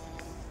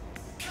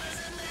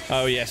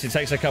 Oh, yes, it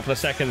takes a couple of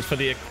seconds for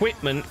the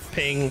equipment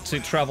ping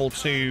to travel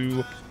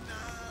to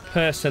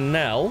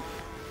personnel.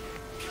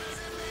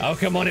 Oh,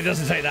 come on, it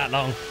doesn't take that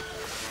long.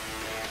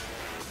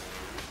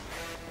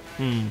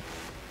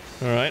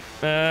 Alright,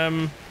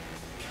 let's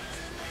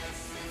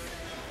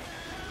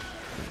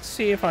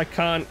see if I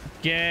can't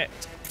get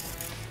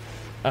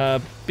a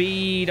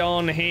bead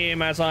on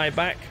him as I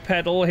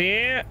backpedal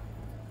here.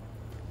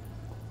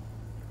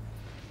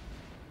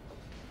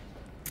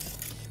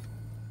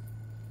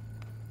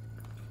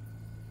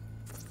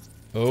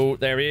 Oh,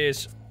 there he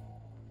is.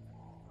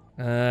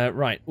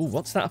 Right. Ooh,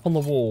 what's that up on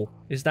the wall?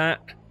 Is that...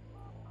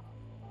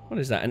 What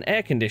is that? An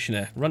air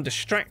conditioner. Run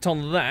distract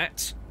on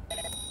that.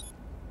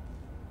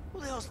 Who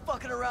the hell's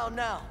fucking around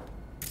now?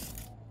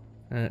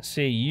 Let's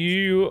see.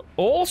 You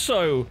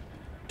also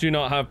do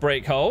not have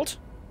brake hold.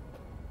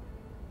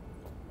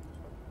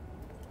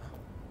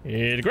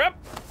 Here to grab.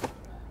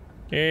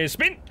 Here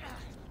spin.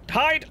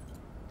 Hide.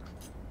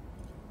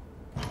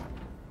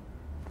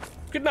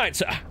 Good night,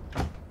 sir.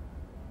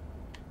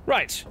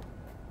 Right.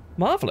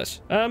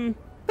 Marvelous.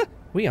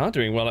 We are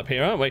doing well up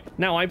here, aren't we?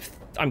 Now,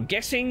 I'm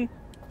guessing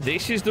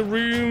this is the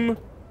room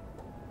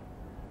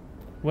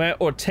where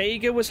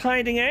Ortega was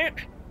hiding out?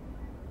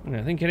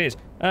 I think it is.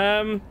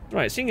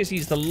 Right, seeing as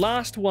he's the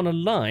last one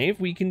alive,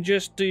 we can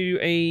just do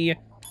a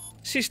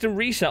system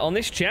reset on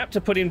this chap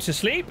to put him to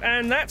sleep,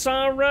 and that's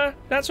our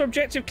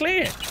objective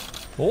clear.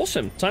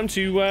 Awesome. Time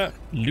to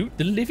loot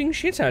the living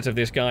shit out of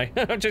this guy.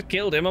 I've just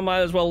killed him. I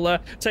might as well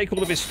take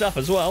all of his stuff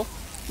as well.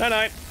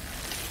 Night-night.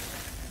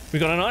 We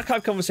got an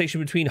archive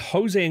conversation between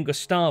Jose and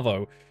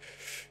Gustavo.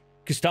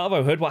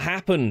 Gustavo heard what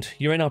happened.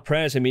 You're in our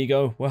prayers,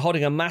 amigo. We're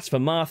holding a mass for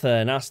Martha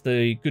and ask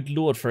the good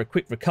Lord for a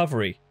quick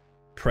recovery.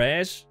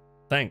 Prayers?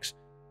 Thanks.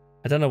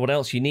 I don't know what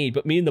else you need,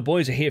 but me and the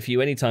boys are here for you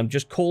anytime.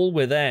 Just call,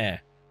 we're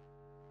there.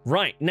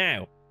 Right,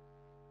 now.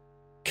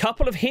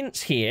 Couple of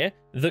hints here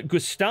that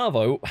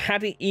Gustavo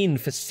had it in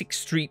for 6th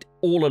Street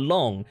all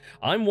along.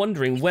 I'm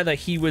wondering whether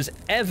he was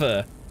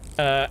ever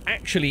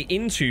actually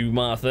into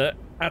Martha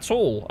at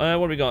all. What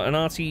do we got? An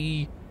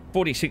RT-46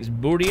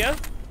 Burdia.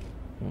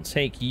 We'll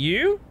take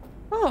you.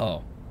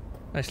 Oh,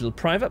 nice little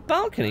private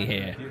balcony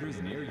here.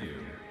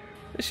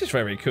 This is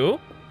very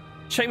cool.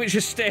 Shame it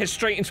just stares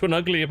straight into an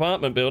ugly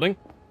apartment building.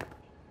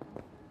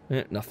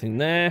 Nothing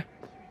there.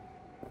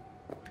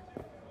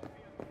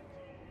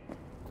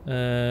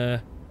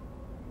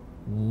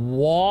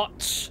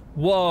 What?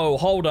 Whoa,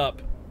 hold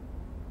up.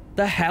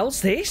 The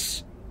hell's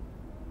this?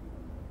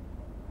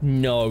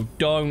 No,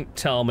 don't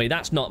tell me.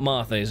 That's not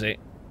Martha, is it?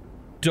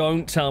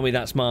 Don't tell me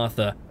that's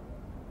Martha.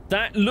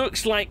 That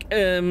looks like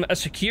a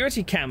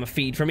security camera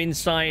feed from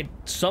inside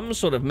some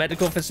sort of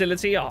medical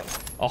facility or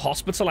a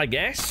hospital, I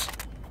guess.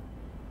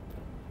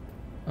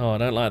 Oh, I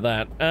don't like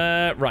that.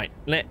 Right,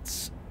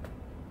 let's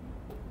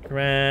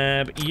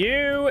grab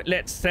you.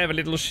 Let's have a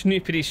little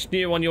snoopity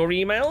snoo on your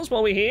emails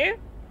while we're here.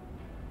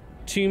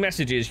 2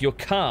 messages. Your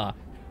car.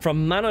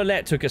 From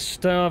Manolette to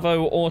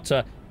Gustavo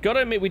Orta.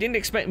 Gotta admit, we didn't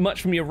expect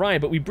much from your ride,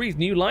 but we breathed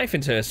new life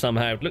into her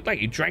somehow. Looked like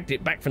you dragged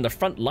it back from the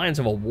front lines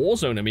of a war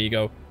zone,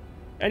 amigo.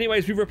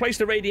 Anyways, we've replaced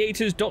the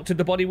radiators, doctored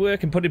the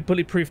bodywork, and put in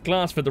bulletproof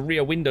glass for the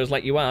rear windows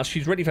like you asked.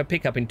 She's ready for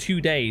pickup in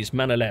 2 days,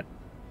 Manolette.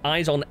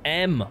 Eyes on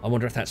M. I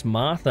wonder if that's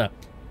Martha.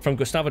 From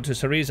Gustavo to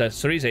Cereza.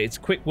 Cereza, it's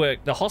quick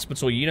work. The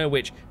hospital, you know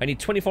which. I need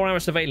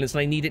 24-hour surveillance,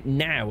 and I need it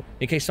now,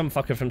 in case some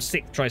fucker from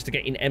 6th tries to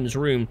get in M's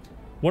room.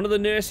 One of the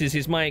nurses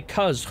is my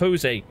cuz,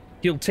 Jose.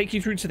 He'll take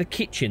you through to the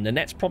kitchen. The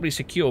net's probably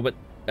secure, but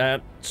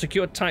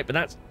secure tight, but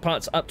that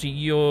part's up to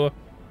your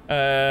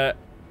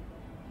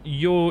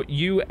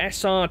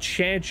USR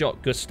chair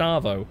jock,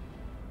 Gustavo.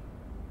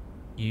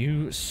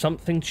 You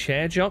something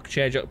chair jock?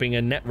 Chair jock being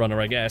a net runner,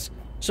 I guess.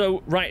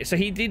 So, right, so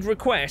he did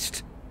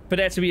request for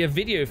there to be a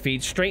video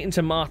feed straight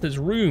into Martha's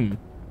room.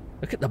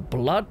 Look at the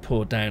blood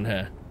poured down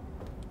her.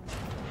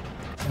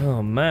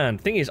 Oh, man.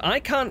 Thing is, I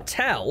can't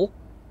tell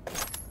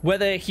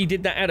whether he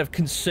did that out of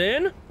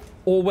concern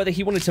or whether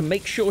he wanted to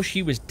make sure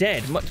she was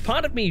dead.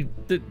 Part of me,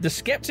 the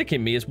skeptic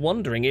in me, is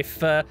wondering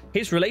if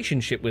his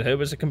relationship with her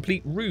was a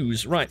complete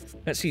ruse. Right,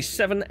 let's see,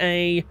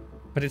 7A...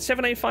 But it's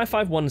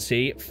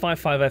 7A551C,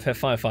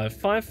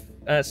 55FF555,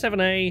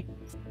 7A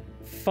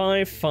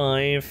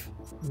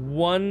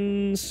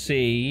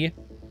 551C,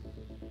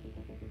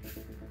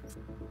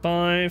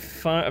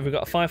 55... Have we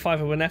got a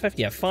 55 with an FF?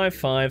 Yeah,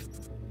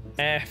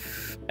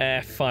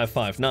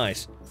 55FF55.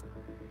 Nice.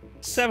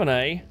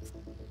 7A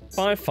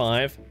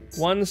 551C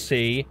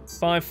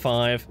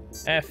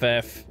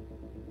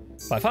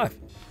 55FF55.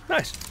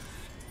 Nice.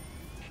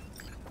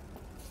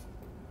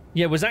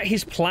 Yeah, was that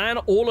his plan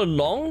all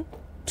along?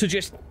 To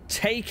just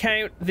take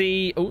out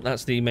the... Oh,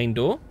 that's the main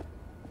door.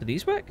 Do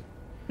these work?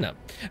 No.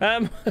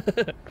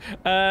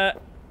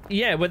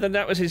 Yeah, whether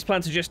that was his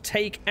plan to just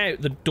take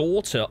out the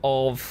daughter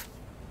of...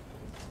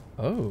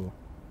 Oh.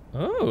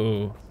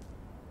 Oh.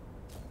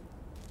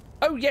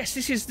 Oh, yes,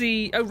 this is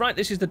the... Oh, right,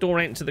 this is the door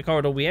out into the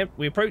corridor we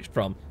approached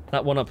from.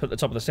 That one up at the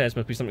top of the stairs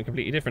must be something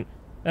completely different.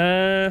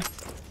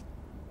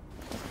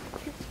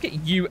 Get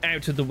you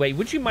out of the way.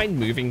 Would you mind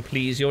moving,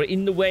 please? You're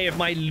in the way of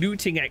my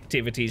looting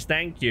activities.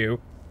 Thank you.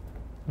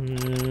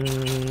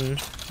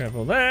 Grab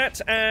all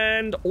that.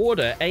 And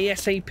order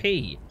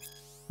ASAP.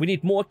 We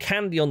need more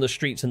candy on the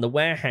streets and the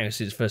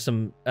warehouses for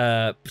some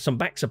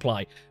back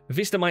supply.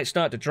 Vista might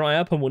start to dry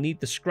up and we'll need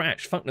the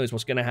scratch. Fuck knows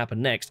what's going to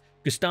happen next.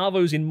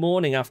 Gustavo's in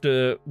mourning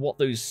after what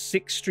those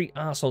 6th Street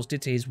arseholes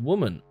did to his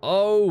woman.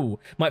 Oh,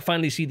 might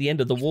finally see the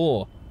end of the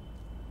war.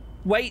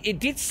 Wait, it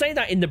did say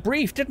that in the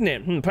brief, didn't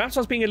it? Perhaps I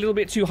was being a little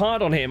bit too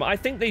hard on him. I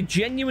think they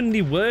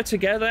genuinely were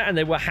together and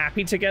they were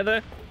happy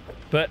together.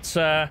 But,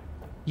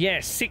 yeah,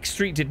 6th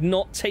Street did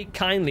not take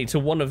kindly to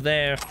one of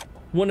their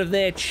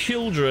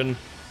children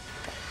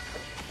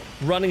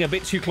running a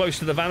bit too close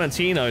to the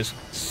Valentinos.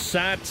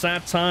 Sad,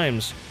 sad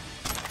times.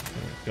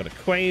 Got a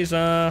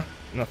quasar.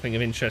 Nothing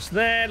of interest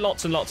there.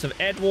 Lots and lots of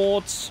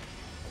Edwards.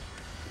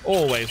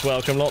 Always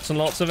welcome lots and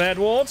lots of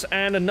Edwards.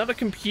 And another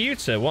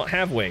computer. What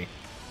have we?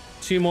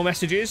 2 more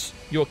messages.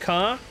 Your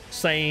car.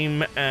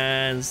 Same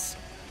as...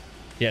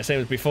 Yeah,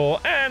 same as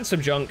before. And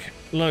some junk.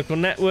 Local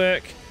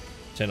network.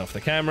 Turn off the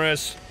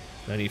cameras.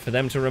 No need for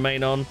them to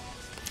remain on.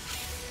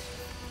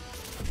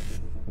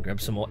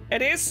 Grab some more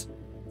eddies.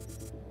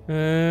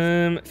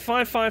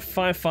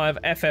 5555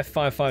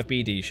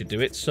 FF55BD should do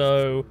it.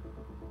 So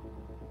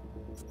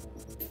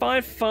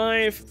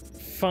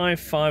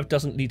 5555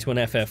 doesn't lead to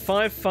an FF.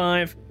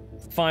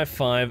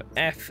 5555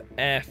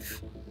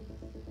 FF.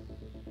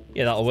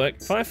 Yeah, that'll work.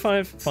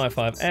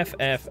 5555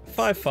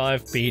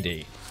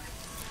 FF55BD.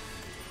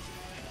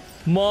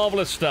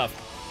 Marvelous stuff.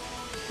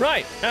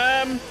 Right,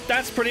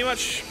 that's pretty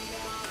much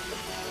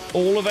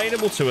all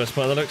available to us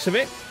by the looks of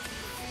it.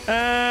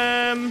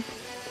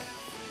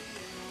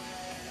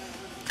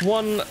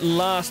 One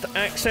last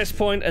access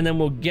point, and then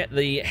we'll get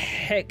the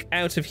heck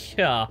out of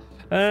here.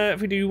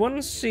 If we do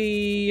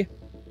 1C,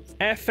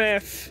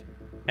 FF,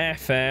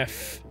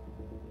 FF,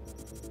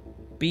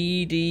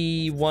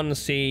 BD,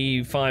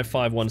 1C,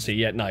 551C.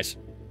 Yeah, nice.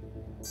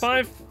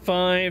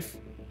 55.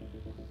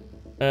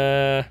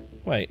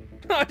 Wait.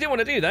 Oh, I didn't want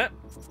to do that.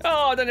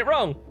 Oh, I done it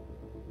wrong.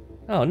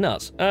 Oh,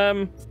 nuts.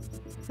 Right,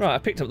 I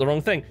picked up the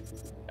wrong thing.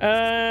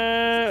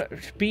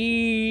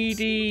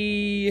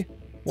 BD...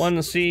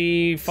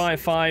 1C,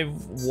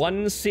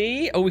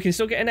 551C. Oh, we can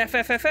still get an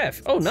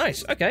FFFF. Oh,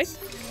 nice. Okay.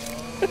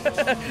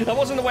 That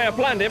wasn't the way I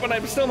planned it, but I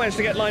still managed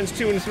to get lines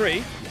 2 and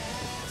 3.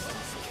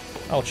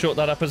 I'll chalk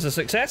that up as a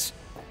success.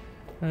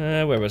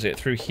 Where was it?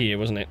 Through here,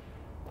 wasn't it?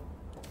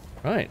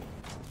 Right.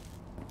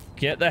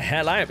 Get the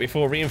hell out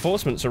before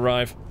reinforcements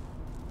arrive.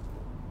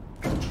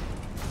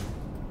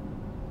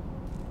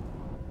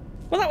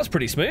 Well, that was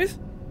pretty smooth.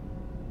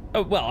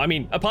 Oh, well, I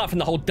mean, apart from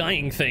the whole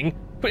dying thing.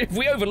 But if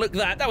we overlook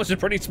that, that was a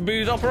pretty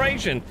smooth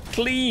operation.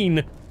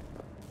 Clean.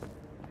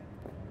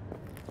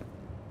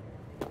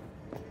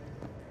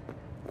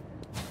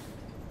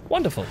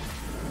 Wonderful.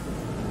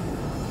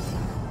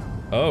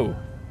 Oh.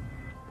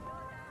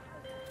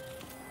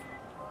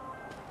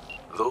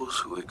 Those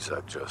who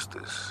exact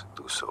justice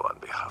do so on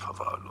behalf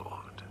of our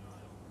Lord.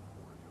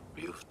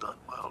 You've done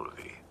well,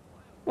 V.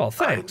 Well,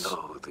 thanks. I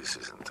know this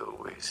isn't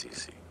always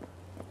easy.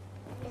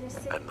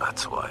 And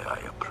that's why I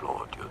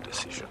applaud your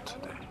decision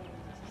today.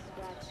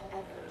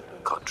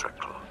 Contract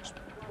closed.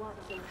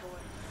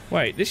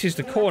 Wait, this is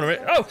the corner.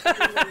 Oh!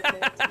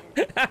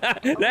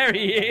 There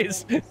he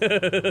is!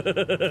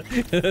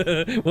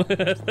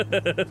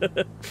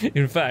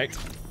 In fact.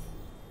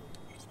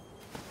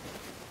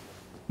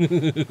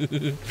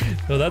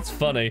 Oh, that's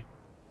funny.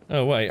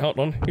 Oh, wait, hold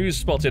on. Who's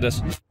spotted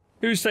us?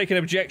 Who's taken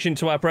objection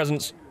to our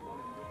presence?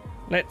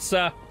 Let's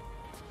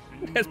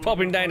pop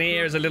him down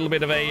here as a little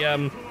bit of a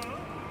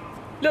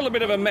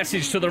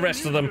message to the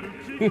rest of them.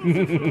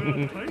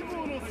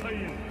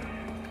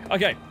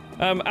 Okay,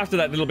 after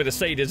that little bit of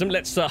sadism,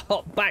 let's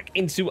hop back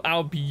into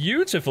our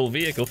beautiful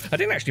vehicle. I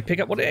didn't actually pick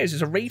up what it is.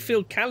 It's a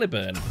Rayfield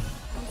Caliburn.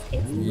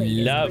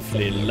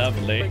 Lovely,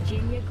 lovely.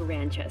 Virginia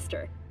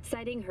Grantchester,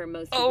 citing her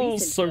most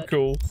so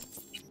cool.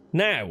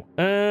 Now,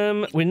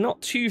 we're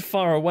not too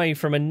far away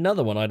from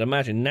another one, I'd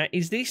imagine. Now,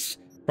 is this...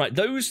 Right,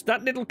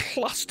 that little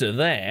cluster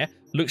there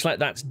looks like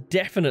that's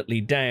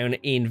definitely down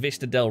in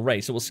Vista Del Rey.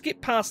 So we'll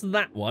skip past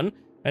that one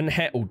and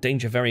oh,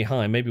 danger very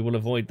high. Maybe we'll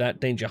avoid that.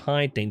 Danger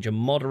high, danger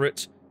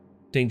moderate.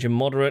 Danger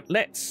moderate.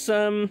 Let's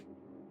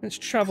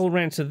travel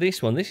around to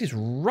this one. This is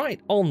right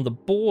on the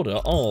border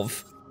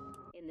of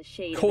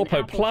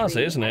Corpo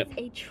Plaza, isn't it?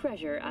 A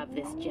treasure of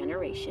this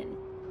generation.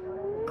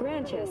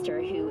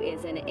 Grantchester, who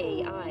is an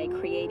AI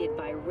created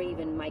by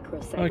Raven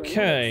Microcybernetics,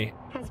 okay.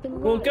 has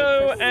been we'll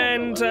go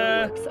and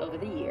over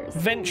the years.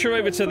 venture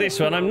over to this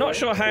one. I'm not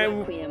sure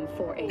how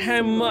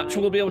much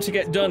we'll be able to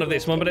get done of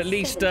this one, but at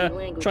least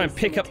try and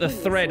pick up the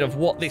thread of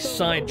what this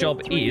side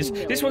job is.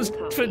 This one's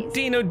for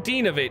Dino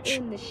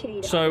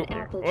Dinovic. So,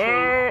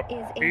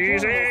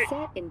 easy.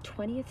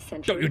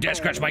 Don't you dare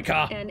scratch my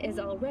car. And is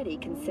already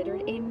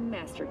considered a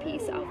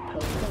masterpiece of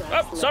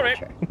Oh, sorry.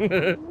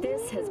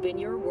 This has been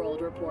your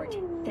world report.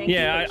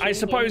 Yeah, I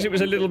suppose it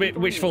was a little bit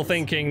wishful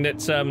thinking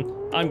that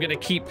I'm going to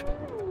keep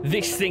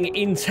this thing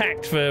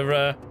intact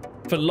for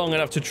long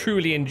enough to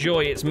truly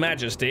enjoy its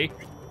majesty.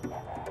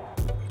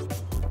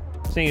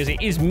 Seeing as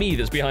it is me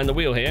that's behind the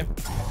wheel here.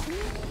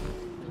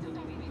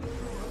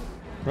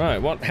 Right,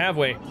 what have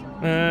we?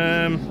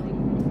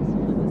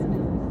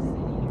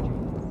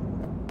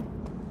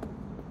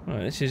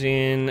 Right, this is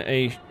in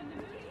a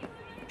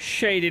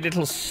shady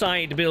little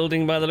side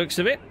building by the looks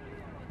of it.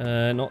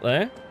 Not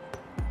there.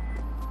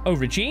 Oh,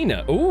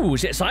 Regina. Ooh,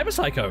 is it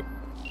Cyberpsycho?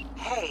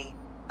 Hey,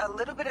 a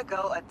little bit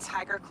ago, a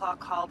tiger claw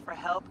called for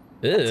help,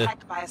 Ugh.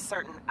 attacked by a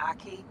certain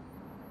Aki.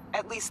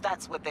 At least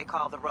that's what they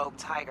call the rogue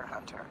tiger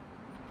hunter.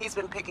 He's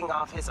been picking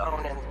off his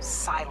own in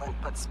silent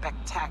but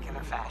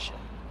spectacular fashion.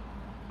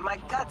 My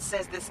gut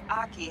says this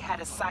Aki had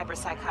a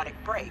cyberpsychotic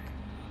break,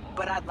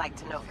 but I'd like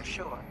to know for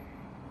sure.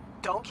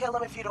 Don't kill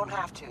him if you don't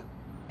have to,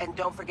 and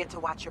don't forget to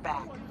watch your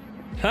back.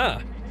 Huh.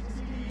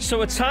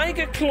 So a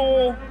tiger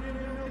claw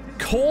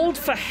called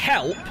for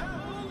help.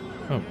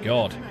 Oh,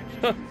 God.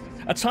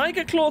 A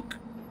tiger claw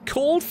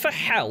called for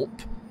help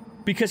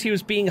because he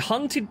was being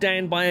hunted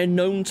down by a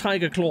known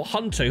tiger claw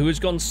hunter who has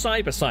gone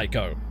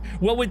cyberpsycho.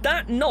 Well, with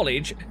that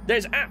knowledge,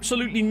 there's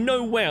absolutely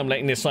no way I'm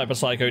letting this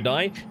cyberpsycho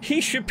die.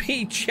 He should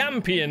be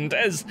championed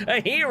as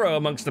a hero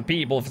amongst the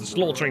people for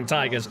slaughtering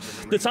tigers.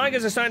 The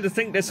tigers are starting to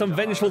think there's some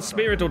vengeful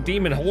spirit or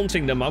demon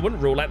haunting them. I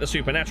wouldn't rule out the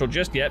supernatural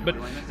just yet, but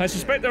I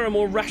suspect there are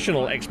more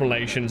rational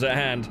explanations at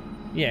hand.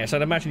 Yes,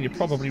 I'd imagine you're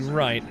probably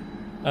right.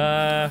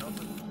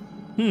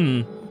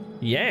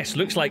 Yes,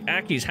 looks like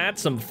Aki's had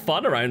some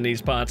fun around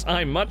these parts.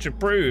 I much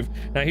approve.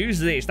 Now, who's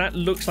this? That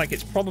looks like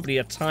it's probably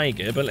a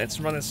tiger, but let's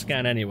run a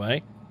scan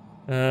anyway.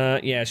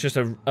 Yeah, it's just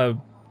a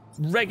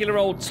regular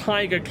old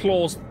tiger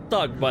claws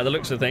thug by the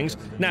looks of things.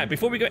 Now,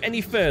 before we go any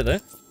further,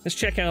 let's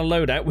check our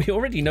loadout. We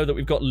already know that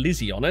we've got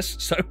Lizzie on us,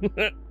 so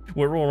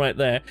we're all right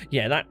there.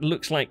 Yeah, that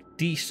looks like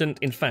decent.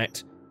 In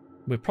fact,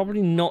 we're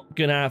probably not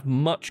going to have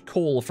much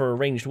call for a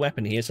ranged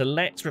weapon here, so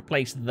let's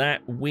replace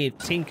that with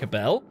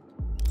Tinkerbell.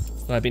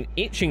 I've been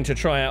itching to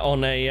try it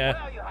on a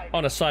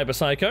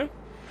Cyberpsycho.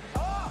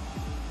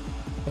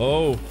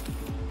 Oh.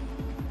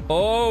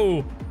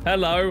 Oh,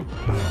 hello.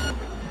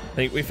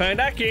 Think we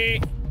found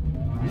Aki.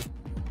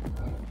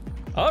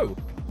 Oh.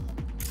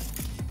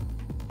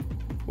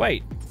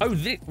 Wait. Oh,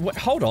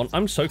 hold on.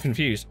 I'm so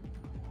confused.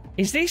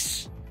 Is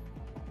this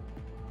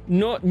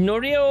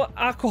Norio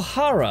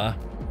Akuhara?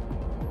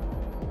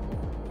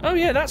 Oh,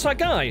 yeah, that's our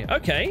guy.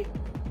 Okay.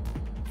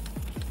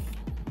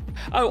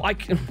 Oh,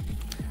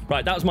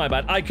 Right, that was my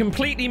bad. I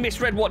completely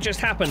misread what just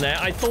happened there.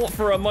 I thought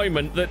for a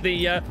moment that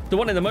the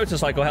one in the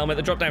motorcycle helmet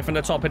that dropped down from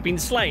the top had been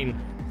slain.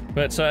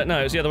 But no,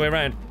 it was the other way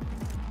around.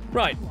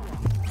 Right.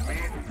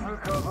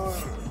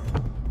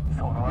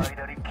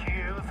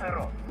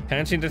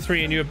 Counting to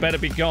 3 and you had better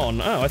be gone.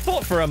 Oh, I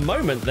thought for a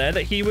moment there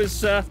that he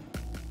was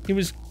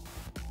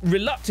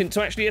reluctant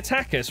to actually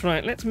attack us.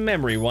 Right, let's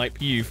memory wipe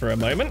you for a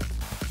moment.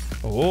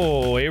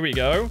 Oh, here we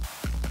go.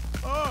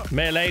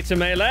 Melee to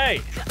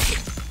melee.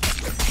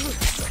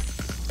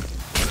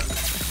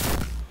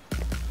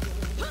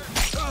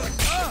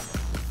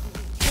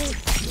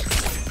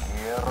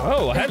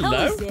 Oh, hello. What the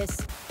hell is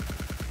this?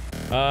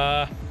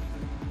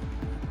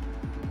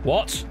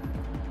 What?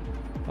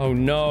 Oh,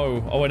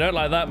 no. Oh, I don't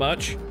like that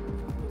much.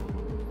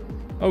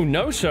 Oh,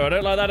 no, sir. I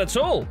don't like that at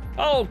all.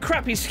 Oh,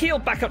 crap. He's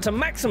healed back up to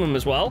maximum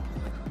as well.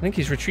 I think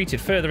he's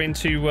retreated further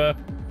into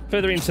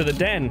the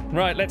den.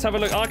 Right, let's have a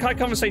look. Archive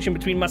conversation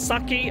between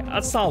Masaki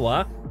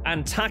Asawa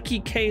and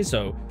Taki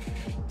Keizo.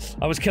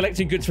 I was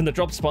collecting goods from the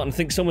drop spot and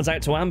think someone's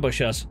out to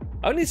ambush us.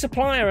 Only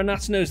supplier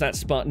Anat knows that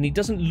spot, and he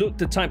doesn't look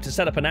the type to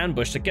set up an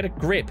ambush, so get a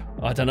grip.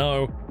 I don't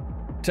know.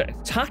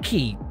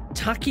 Taki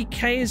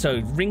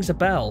Keizo rings a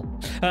bell.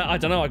 I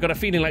don't know, I got a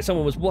feeling like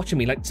someone was watching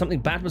me, like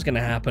something bad was going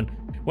to happen.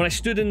 When I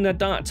stood in the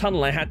dark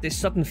tunnel, I had this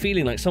sudden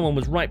feeling like someone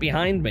was right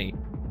behind me.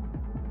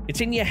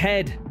 It's in your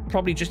head.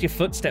 Probably just your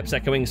footsteps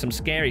echoing some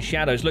scary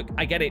shadows. Look,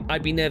 I get it.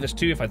 I'd be nervous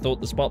too if I thought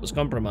the spot was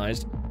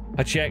compromised.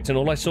 I checked, and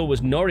all I saw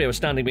was Norio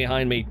standing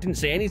behind me. Didn't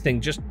say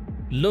anything, just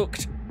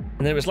looked.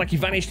 And then it was like he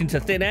vanished into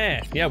thin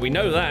air. Yeah, we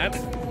know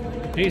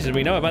that. Jesus,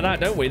 we know about that,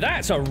 don't we?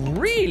 That's a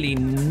really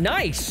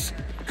nice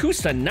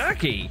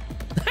Kusanagi.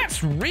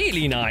 That's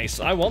really nice.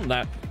 I want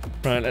that.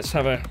 Right, let's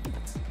have a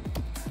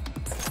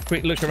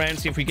quick look around,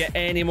 see if we get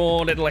any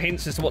more little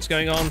hints as to what's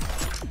going on.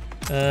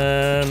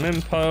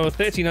 Mempo,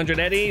 1300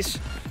 eddies.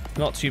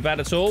 Not too bad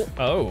at all.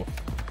 Oh.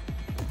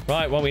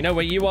 Right, well, we know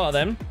where you are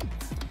then.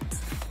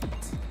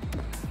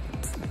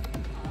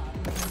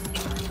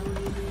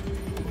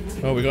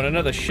 Oh, we got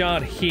another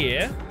shard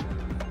here.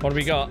 What do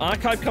we got?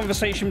 Archive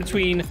conversation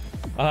between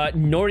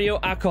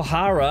Norio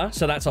Akohara,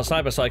 so that's our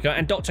Cyberpsycho,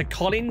 and Dr.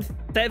 Colin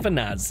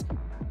Thevenaz.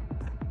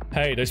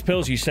 Hey, those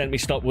pills you sent me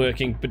stopped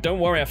working, but don't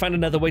worry, I found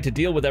another way to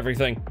deal with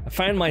everything. I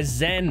found my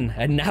zen,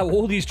 and now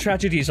all these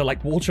tragedies are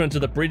like water under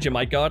the bridge in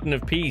my garden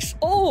of peace.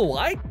 Oh,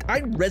 I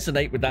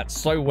resonate with that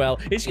so well.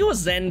 Is your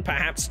zen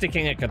perhaps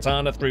sticking a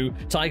katana through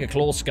tiger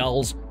claw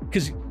skulls?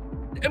 Because,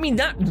 I mean,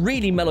 that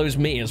really mellows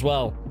me as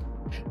well.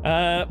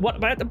 What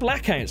about the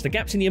blackouts, the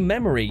gaps in your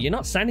memory? You're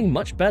not sounding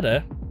much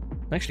better.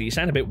 Actually, you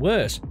sound a bit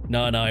worse.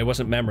 No, it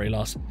wasn't memory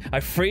loss.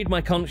 I've freed my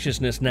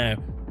consciousness now.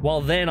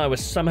 While then, I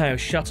was somehow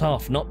shut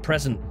off, not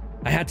present.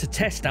 I had to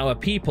test our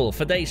people,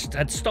 for they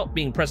had stopped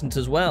being present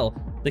as well.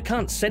 They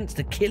can't sense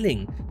the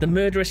killing, the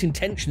murderous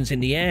intentions in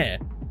the air.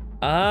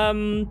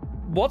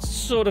 What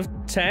sort of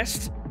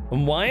test?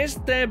 And why is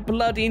there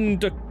blood in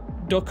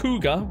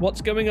Dokuga?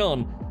 What's going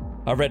on?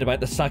 I read about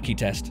the Saki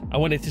test. I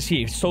wanted to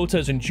see if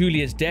Sota's and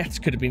Julia's deaths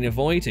could have been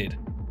avoided.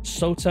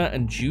 Sota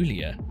and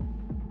Julia.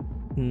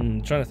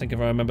 Trying to think if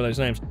I remember those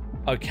names.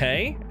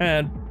 Okay,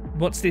 and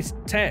what's this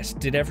test?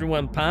 Did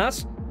everyone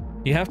pass?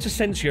 You have to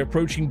sense your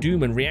approaching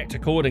doom and react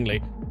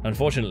accordingly.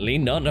 Unfortunately,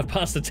 none have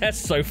passed the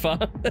test so far.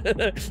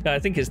 I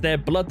think it's their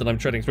blood that I'm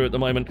treading through at the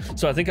moment,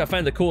 so I think I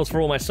found the cause for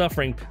all my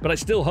suffering, but I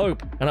still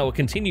hope, and I will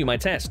continue my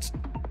tests.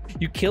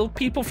 You killed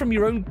people from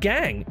your own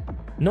gang.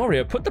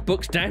 Norio, put the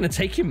books down and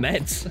take your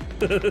meds.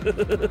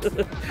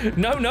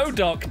 No,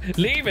 Doc,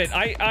 leave it.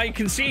 I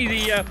can see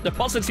the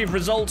positive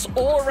results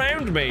all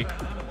around me.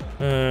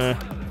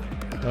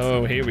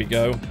 Oh, here we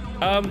go.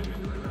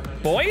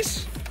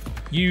 Boys?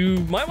 You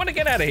might want to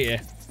get out of here.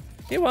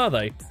 Who are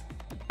they?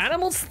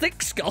 Animals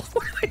Thick Skull?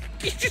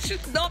 This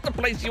is not the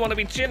place you want to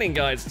be chilling,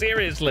 guys.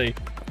 Seriously.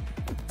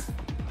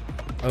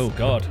 Oh,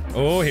 God.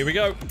 Oh, here we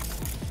go.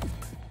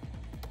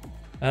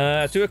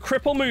 Let's do a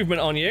cripple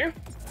movement on you.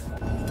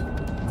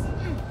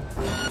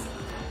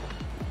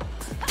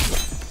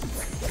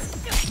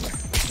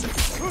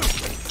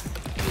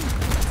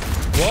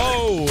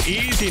 Whoa,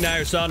 easy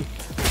now, son.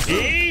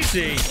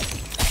 Easy.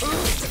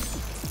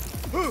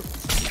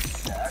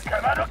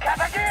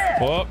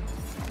 Whoa.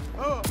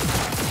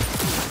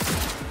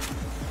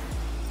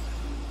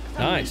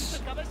 Nice.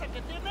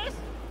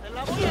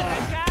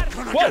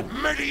 Whoa.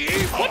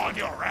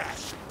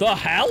 What the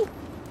hell?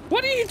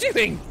 What are you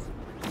doing?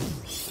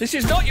 This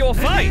is not your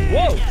fight.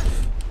 Whoa.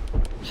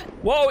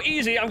 Whoa,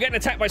 easy. I'm getting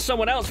attacked by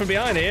someone else from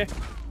behind here.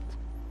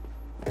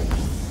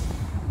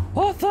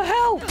 What the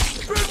hell?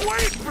 Been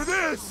waiting for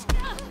this.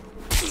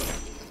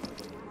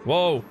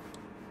 Whoa.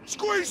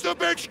 Squeeze the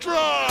big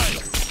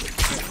stride.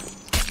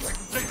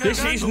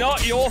 This is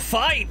not your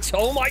fight!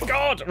 Oh my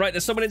god! Right,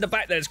 there's someone in the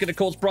back there that's going to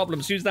cause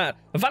problems. Who's that?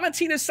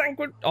 Valentina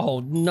Sanguin... Oh,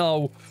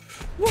 no.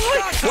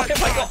 Why? Why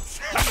have I got...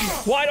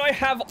 Why do I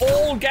have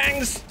all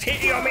gangs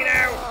hitting on me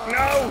now?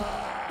 No!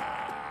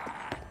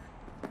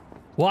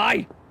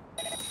 Why?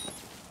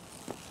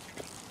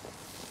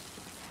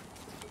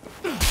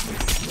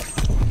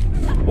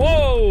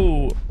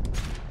 Whoa!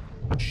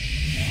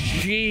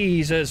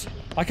 Jesus.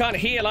 I can't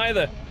heal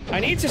either. I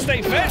need to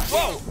stay fair.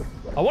 Whoa!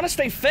 I want to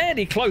stay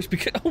fairly close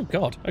because... Oh,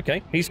 God.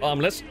 Okay. He's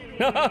harmless.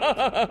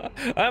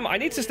 I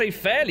need to stay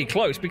fairly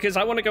close because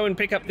I want to go and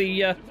pick up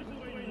the...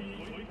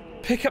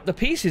 pick up the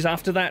pieces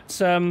after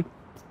that,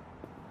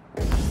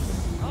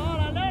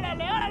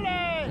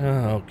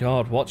 Oh,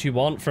 God. What do you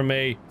want from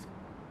me?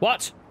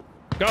 What?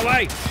 Go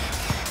away!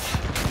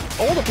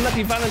 All the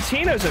bloody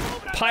Valentinos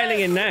are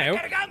piling in now.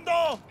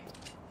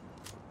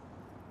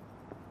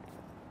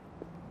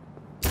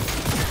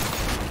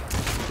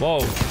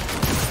 Whoa.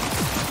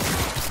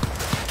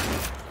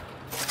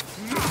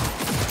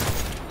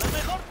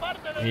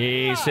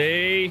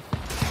 Easy.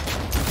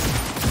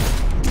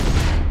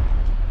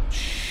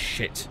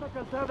 Shit.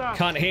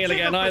 Can't heal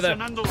again either.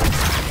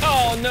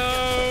 Oh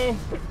no!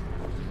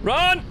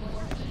 Run!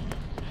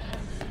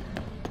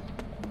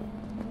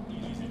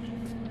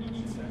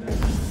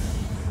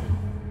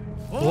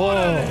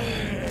 Whoa.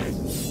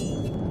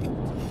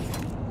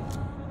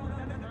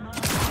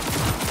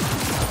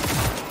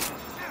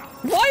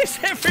 Why is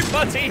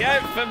everybody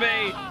out for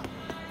me?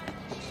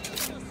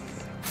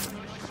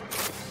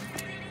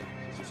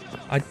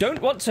 I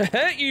don't want to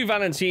hurt you,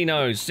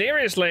 Valentinos.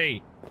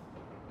 Seriously.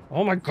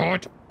 Oh my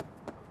god.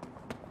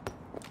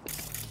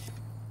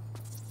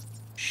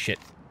 Shit.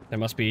 There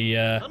must be,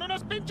 here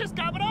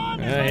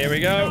we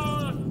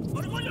go.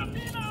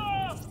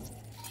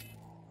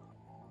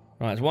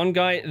 Right, there's one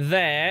guy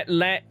there.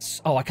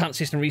 Let's... Oh, I can't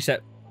system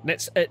reset.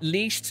 Let's at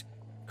least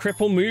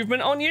cripple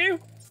movement on you,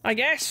 I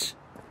guess.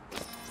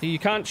 So you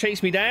can't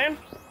chase me down.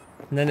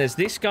 And then there's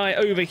this guy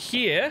over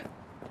here.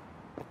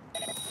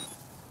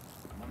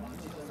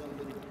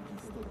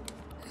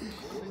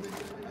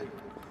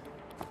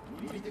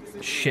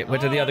 Shit, where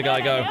did the other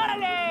guy go?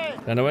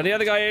 Don't know where the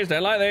other guy is.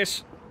 Don't like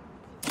this.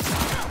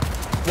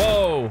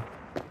 Whoa.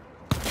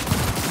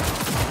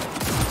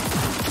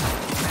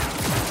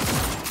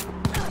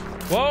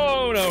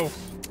 Whoa, no.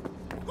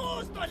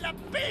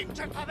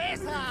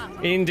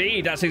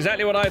 Indeed, that's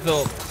exactly what I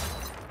thought.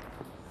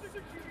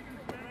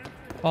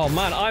 Oh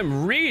man,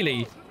 I'm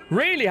really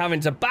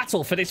having to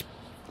battle for this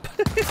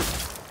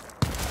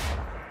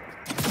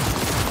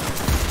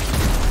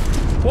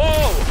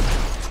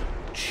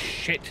Whoa!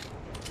 Shit.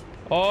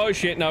 Oh,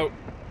 shit, no.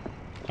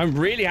 I'm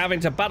really having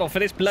to battle for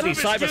this bloody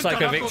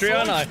Cyberpsycho victory,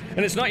 aren't I?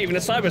 And it's not even a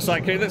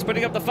Cyberpsycho that's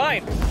putting up the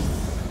fight.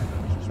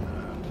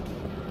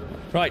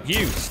 Right,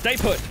 you, stay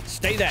put.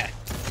 Stay there.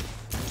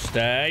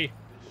 Stay.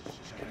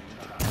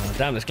 Oh,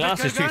 damn, this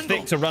glass is too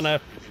thick to run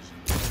a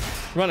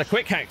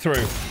quick hack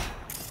through.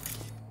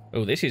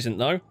 Oh, this isn't,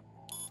 though.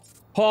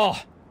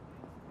 Oh.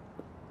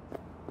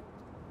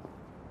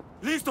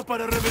 Listo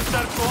para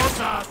reventar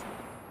cosas.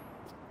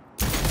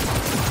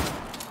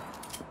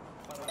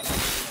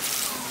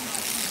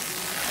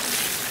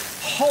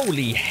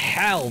 Holy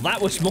hell, that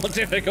was more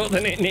difficult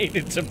than it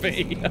needed to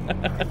be.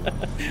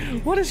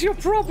 What is your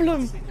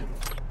problem?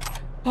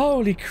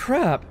 Holy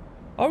crap.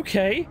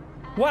 Okay.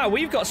 Wow,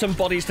 we've got some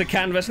bodies to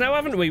canvas now,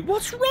 haven't we?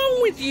 What's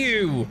wrong with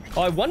you?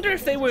 I wonder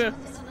if they were...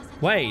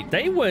 Wait,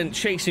 they weren't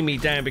chasing me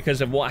down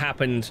because of what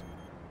happened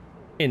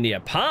in the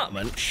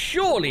apartment?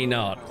 Surely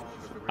not.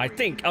 I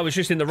think I was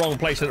just in the wrong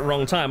place at the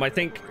wrong time. I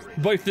think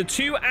both the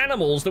two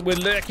animals that were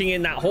lurking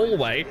in that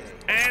hallway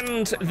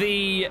and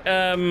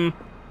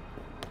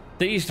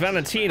these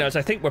Valentinos,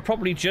 I think, were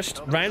probably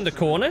just round the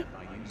corner.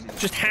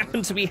 Just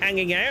happened to be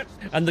hanging out,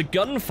 and the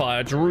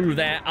gunfire drew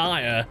their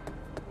ire.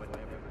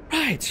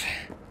 Right.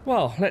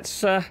 Well,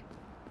 let's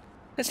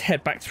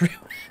head back through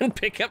and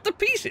pick up the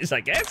pieces,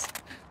 I guess.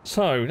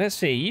 So, let's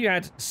see. You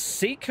had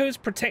Seiko's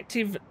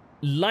protective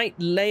light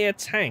layer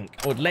tank,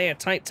 or layer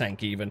tight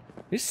tank, even.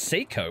 Who's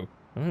Seiko?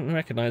 I don't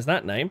recognize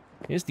that name.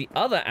 Here's the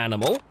other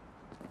animal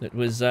that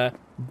was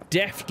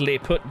deftly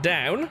put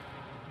down.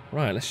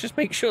 Right, let's just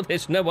make sure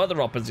there's no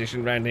other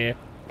opposition around here.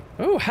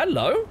 Oh,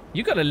 hello.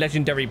 You got a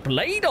legendary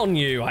blade on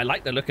you. I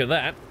like the look of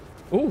that.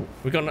 Oh,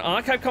 we've got an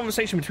archive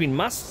conversation between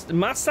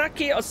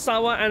Masaki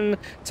Osawa and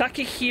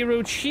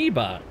Takehiro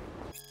Chiba.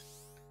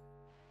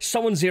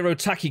 Someone zeroed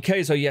Taki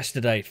Keizo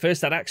yesterday.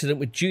 First that accident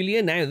with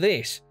Julia, now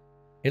this.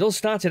 It all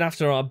started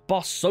after our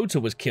boss Sota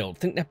was killed.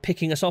 Think they're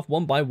picking us off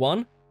one by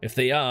one? If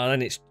they are,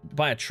 then it's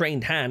by a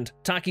trained hand.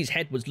 Taki's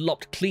head was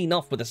lopped clean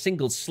off with a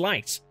single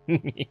slice.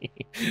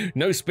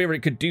 No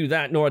spirit could do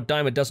that, nor a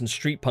dime a dozen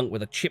street punk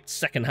with a chipped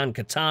second-hand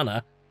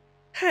katana.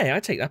 Hey, I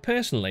take that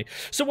personally.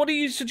 So what are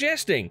you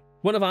suggesting?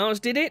 One of ours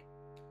did it?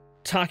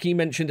 Taki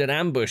mentioned an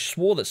ambush,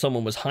 swore that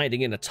someone was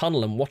hiding in a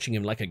tunnel and watching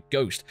him like a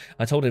ghost.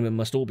 I told him it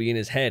must all be in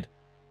his head.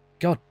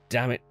 God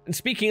damn it. And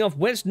speaking of,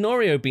 where's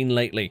Norio been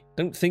lately?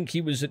 Don't think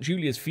he was at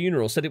Julia's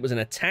funeral, said it was an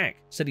attack.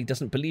 Said he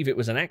doesn't believe it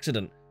was an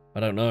accident. I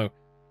don't know.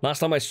 Last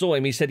time I saw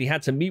him, he said he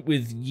had to meet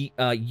with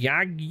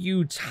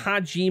Yagyu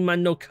Tajima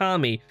no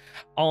Kami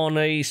on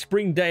a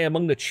spring day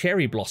among the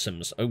cherry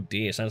blossoms. Oh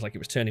dear, sounds like it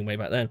was turning way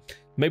back then.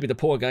 Maybe the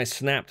poor guy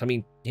snapped. I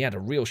mean, he had a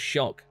real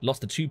shock.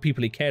 Lost the two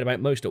people he cared about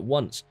most at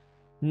once.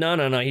 No,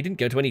 he didn't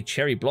go to any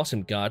cherry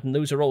blossom garden.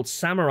 Those are old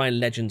samurai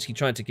legends he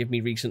tried to give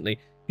me recently.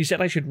 He said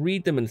I should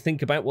read them and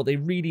think about what they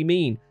really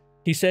mean.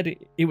 He said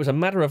it was a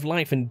matter of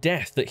life and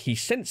death, that he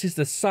senses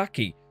the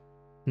sake.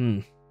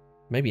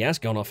 Maybe he has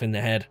gone off in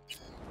the head.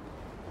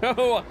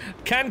 Oh,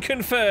 can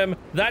confirm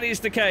that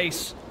is the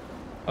case.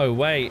 Oh,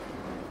 wait.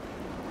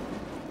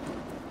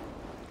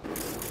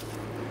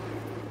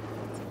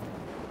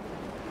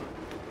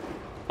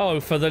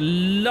 Oh, for the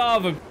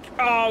love of...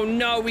 Oh,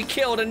 no, we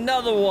killed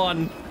another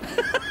one.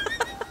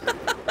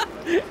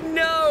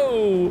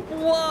 No!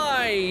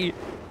 Why?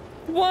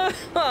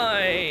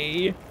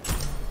 Why?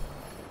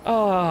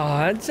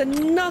 Ah, it's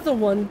another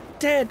one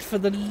dead for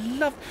the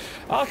love...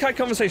 Archive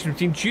conversation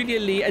between Julia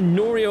Lee and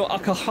Norio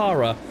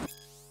Akahara.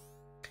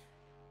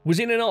 Was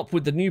in an op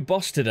with the new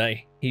boss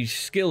today. His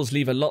skills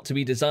leave a lot to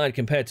be desired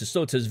compared to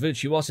Sota's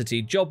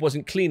virtuosity. Job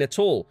wasn't clean at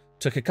all.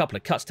 Took a couple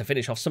of cuts to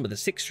finish off some of the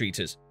Six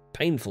Streeters.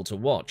 Painful to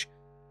watch.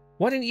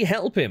 Why didn't you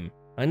help him?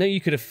 I know you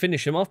could have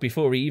finished him off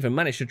before he even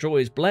managed to draw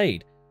his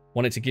blade.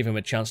 Wanted to give him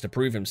a chance to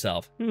prove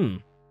himself.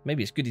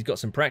 Maybe it's good he's got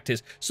some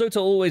practice. Sota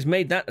always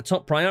made that a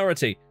top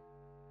priority.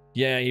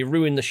 Yeah, he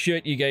ruined the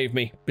shirt you gave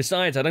me.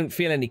 Besides, I don't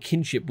feel any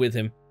kinship with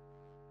him.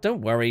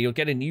 Don't worry, you'll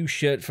get a new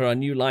shirt for our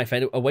new life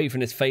away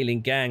from this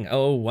failing gang.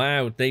 Oh,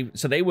 wow.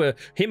 So they were...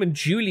 Him and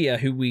Julia,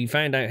 who we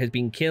found out has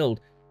been killed,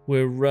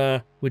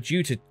 were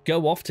due to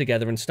go off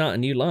together and start a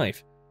new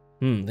life.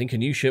 Think a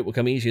new shirt will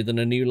come easier than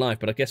a new life,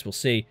 but I guess we'll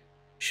see.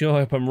 Sure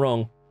hope I'm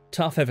wrong.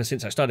 Tough ever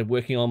since I started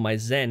working on my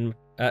Zen.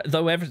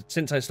 Though ever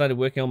since I started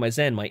working on my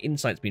Zen, my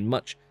insight's been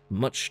much,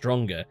 much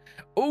stronger.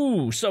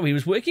 Oh, so he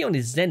was working on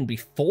his Zen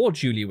before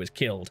Julia was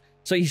killed.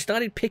 So he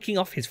started picking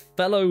off his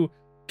fellow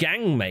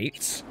gang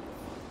mates,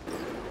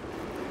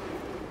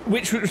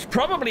 which was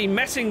probably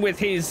messing with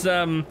his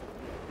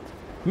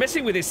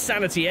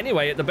sanity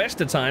anyway at the best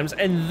of times.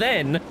 And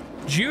then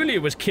Julia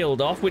was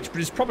killed off, which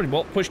is probably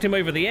what pushed him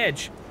over the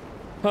edge.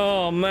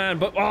 Oh man,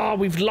 but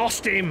we've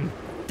lost him.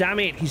 Damn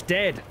it, he's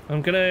dead.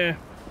 I'm gonna...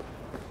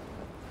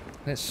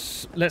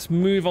 Let's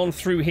move on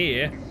through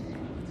here.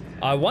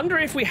 I wonder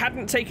if we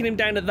hadn't taken him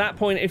down at that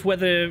point, if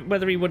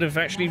whether he would have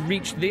actually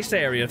reached this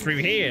area through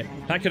here.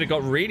 That could have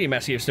got really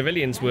messy if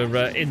civilians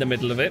were in the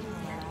middle of it.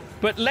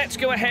 But let's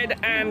go ahead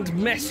and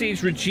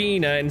message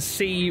Regina and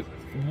see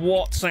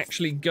what's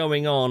actually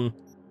going on.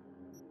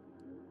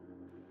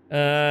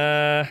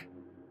 Oh,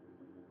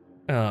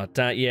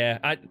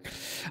 yeah.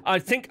 I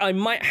think I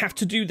might have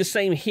to do the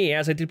same here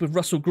as I did with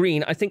Russell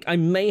Green. I think I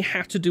may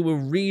have to do a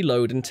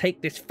reload and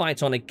take this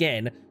fight on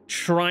again.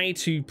 Try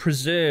to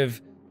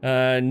preserve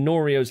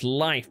Norio's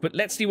life. But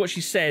let's see what she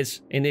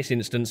says in this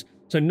instance.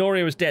 So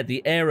Norio is dead.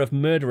 The air of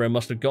murderer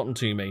must have gotten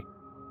to me.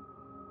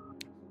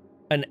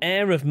 An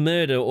air of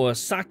murder, or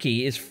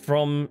saki, is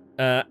from,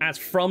 as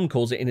From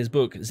calls it in his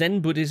book, Zen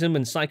Buddhism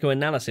and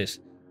psychoanalysis.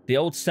 The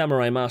old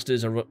samurai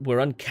masters were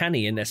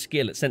uncanny in their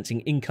skill at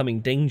sensing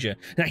incoming danger.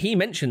 Now, he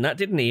mentioned that,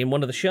 didn't he, in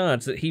one of the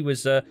shards, that he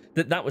was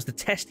that was the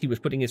test he was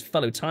putting his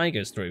fellow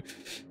tigers through.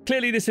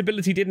 Clearly, this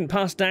ability didn't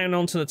pass down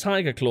onto the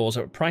tiger claws,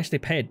 at a price they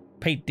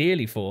paid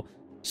dearly for.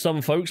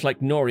 Some folks, like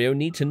Norio,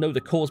 need to know the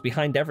cause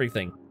behind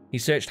everything. He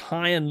searched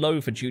high and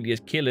low for Julia's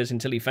killers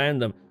until he found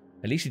them.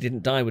 At least he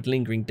didn't die with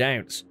lingering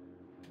doubts.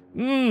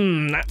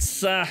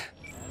 That's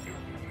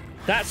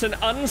an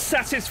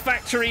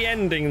unsatisfactory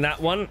ending,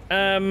 that one.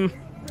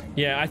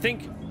 Yeah, I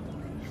think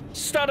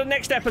start of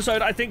next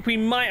episode, I think we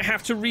might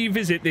have to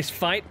revisit this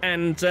fight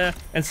and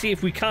see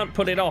if we can't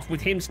put it off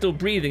with him still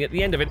breathing at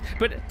the end of it.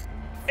 But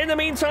in the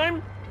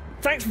meantime,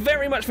 thanks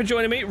very much for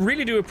joining me.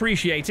 Really do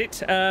appreciate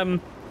it.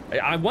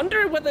 I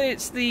wonder whether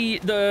it's the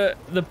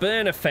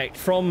burn effect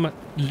from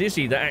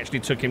Lizzie that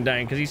actually took him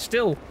down, because he's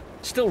still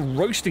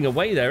roasting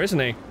away there, isn't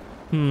he?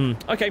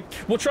 Okay,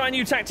 we'll try a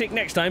new tactic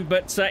next time,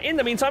 but in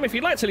the meantime, if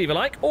you'd like to leave a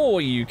like,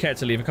 or you care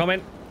to leave a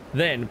comment,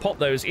 then pop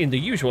those in the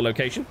usual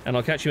location, and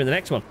I'll catch you in the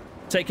next one.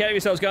 Take care of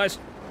yourselves, guys.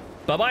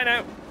 Bye-bye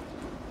now.